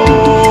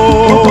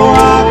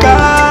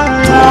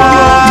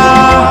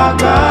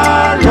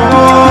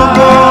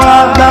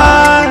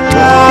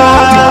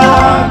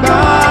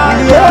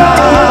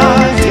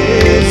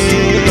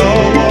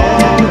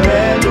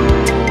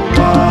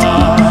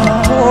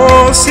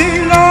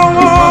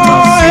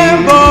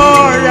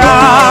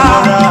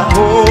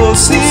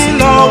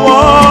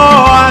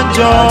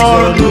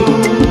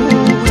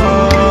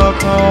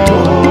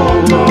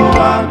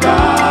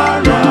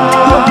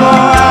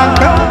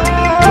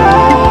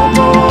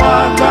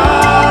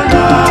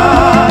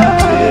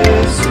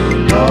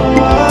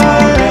 Lọ́wọ́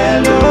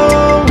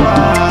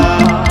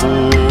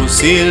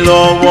sí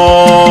lọ́wọ́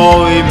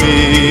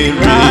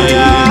Ìbẹ̀rù,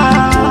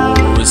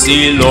 kò sí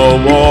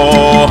lọ́wọ́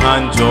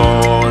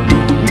Anjonu.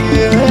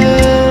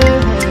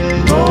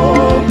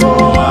 Gbogbo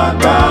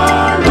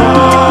agbára,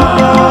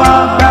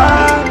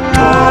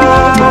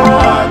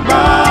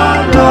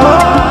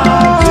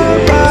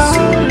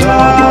 Jésù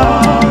lọ́wọ́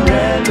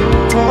rẹ̀ ló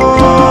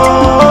wà.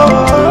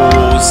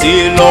 Kò sí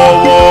lọ́wọ́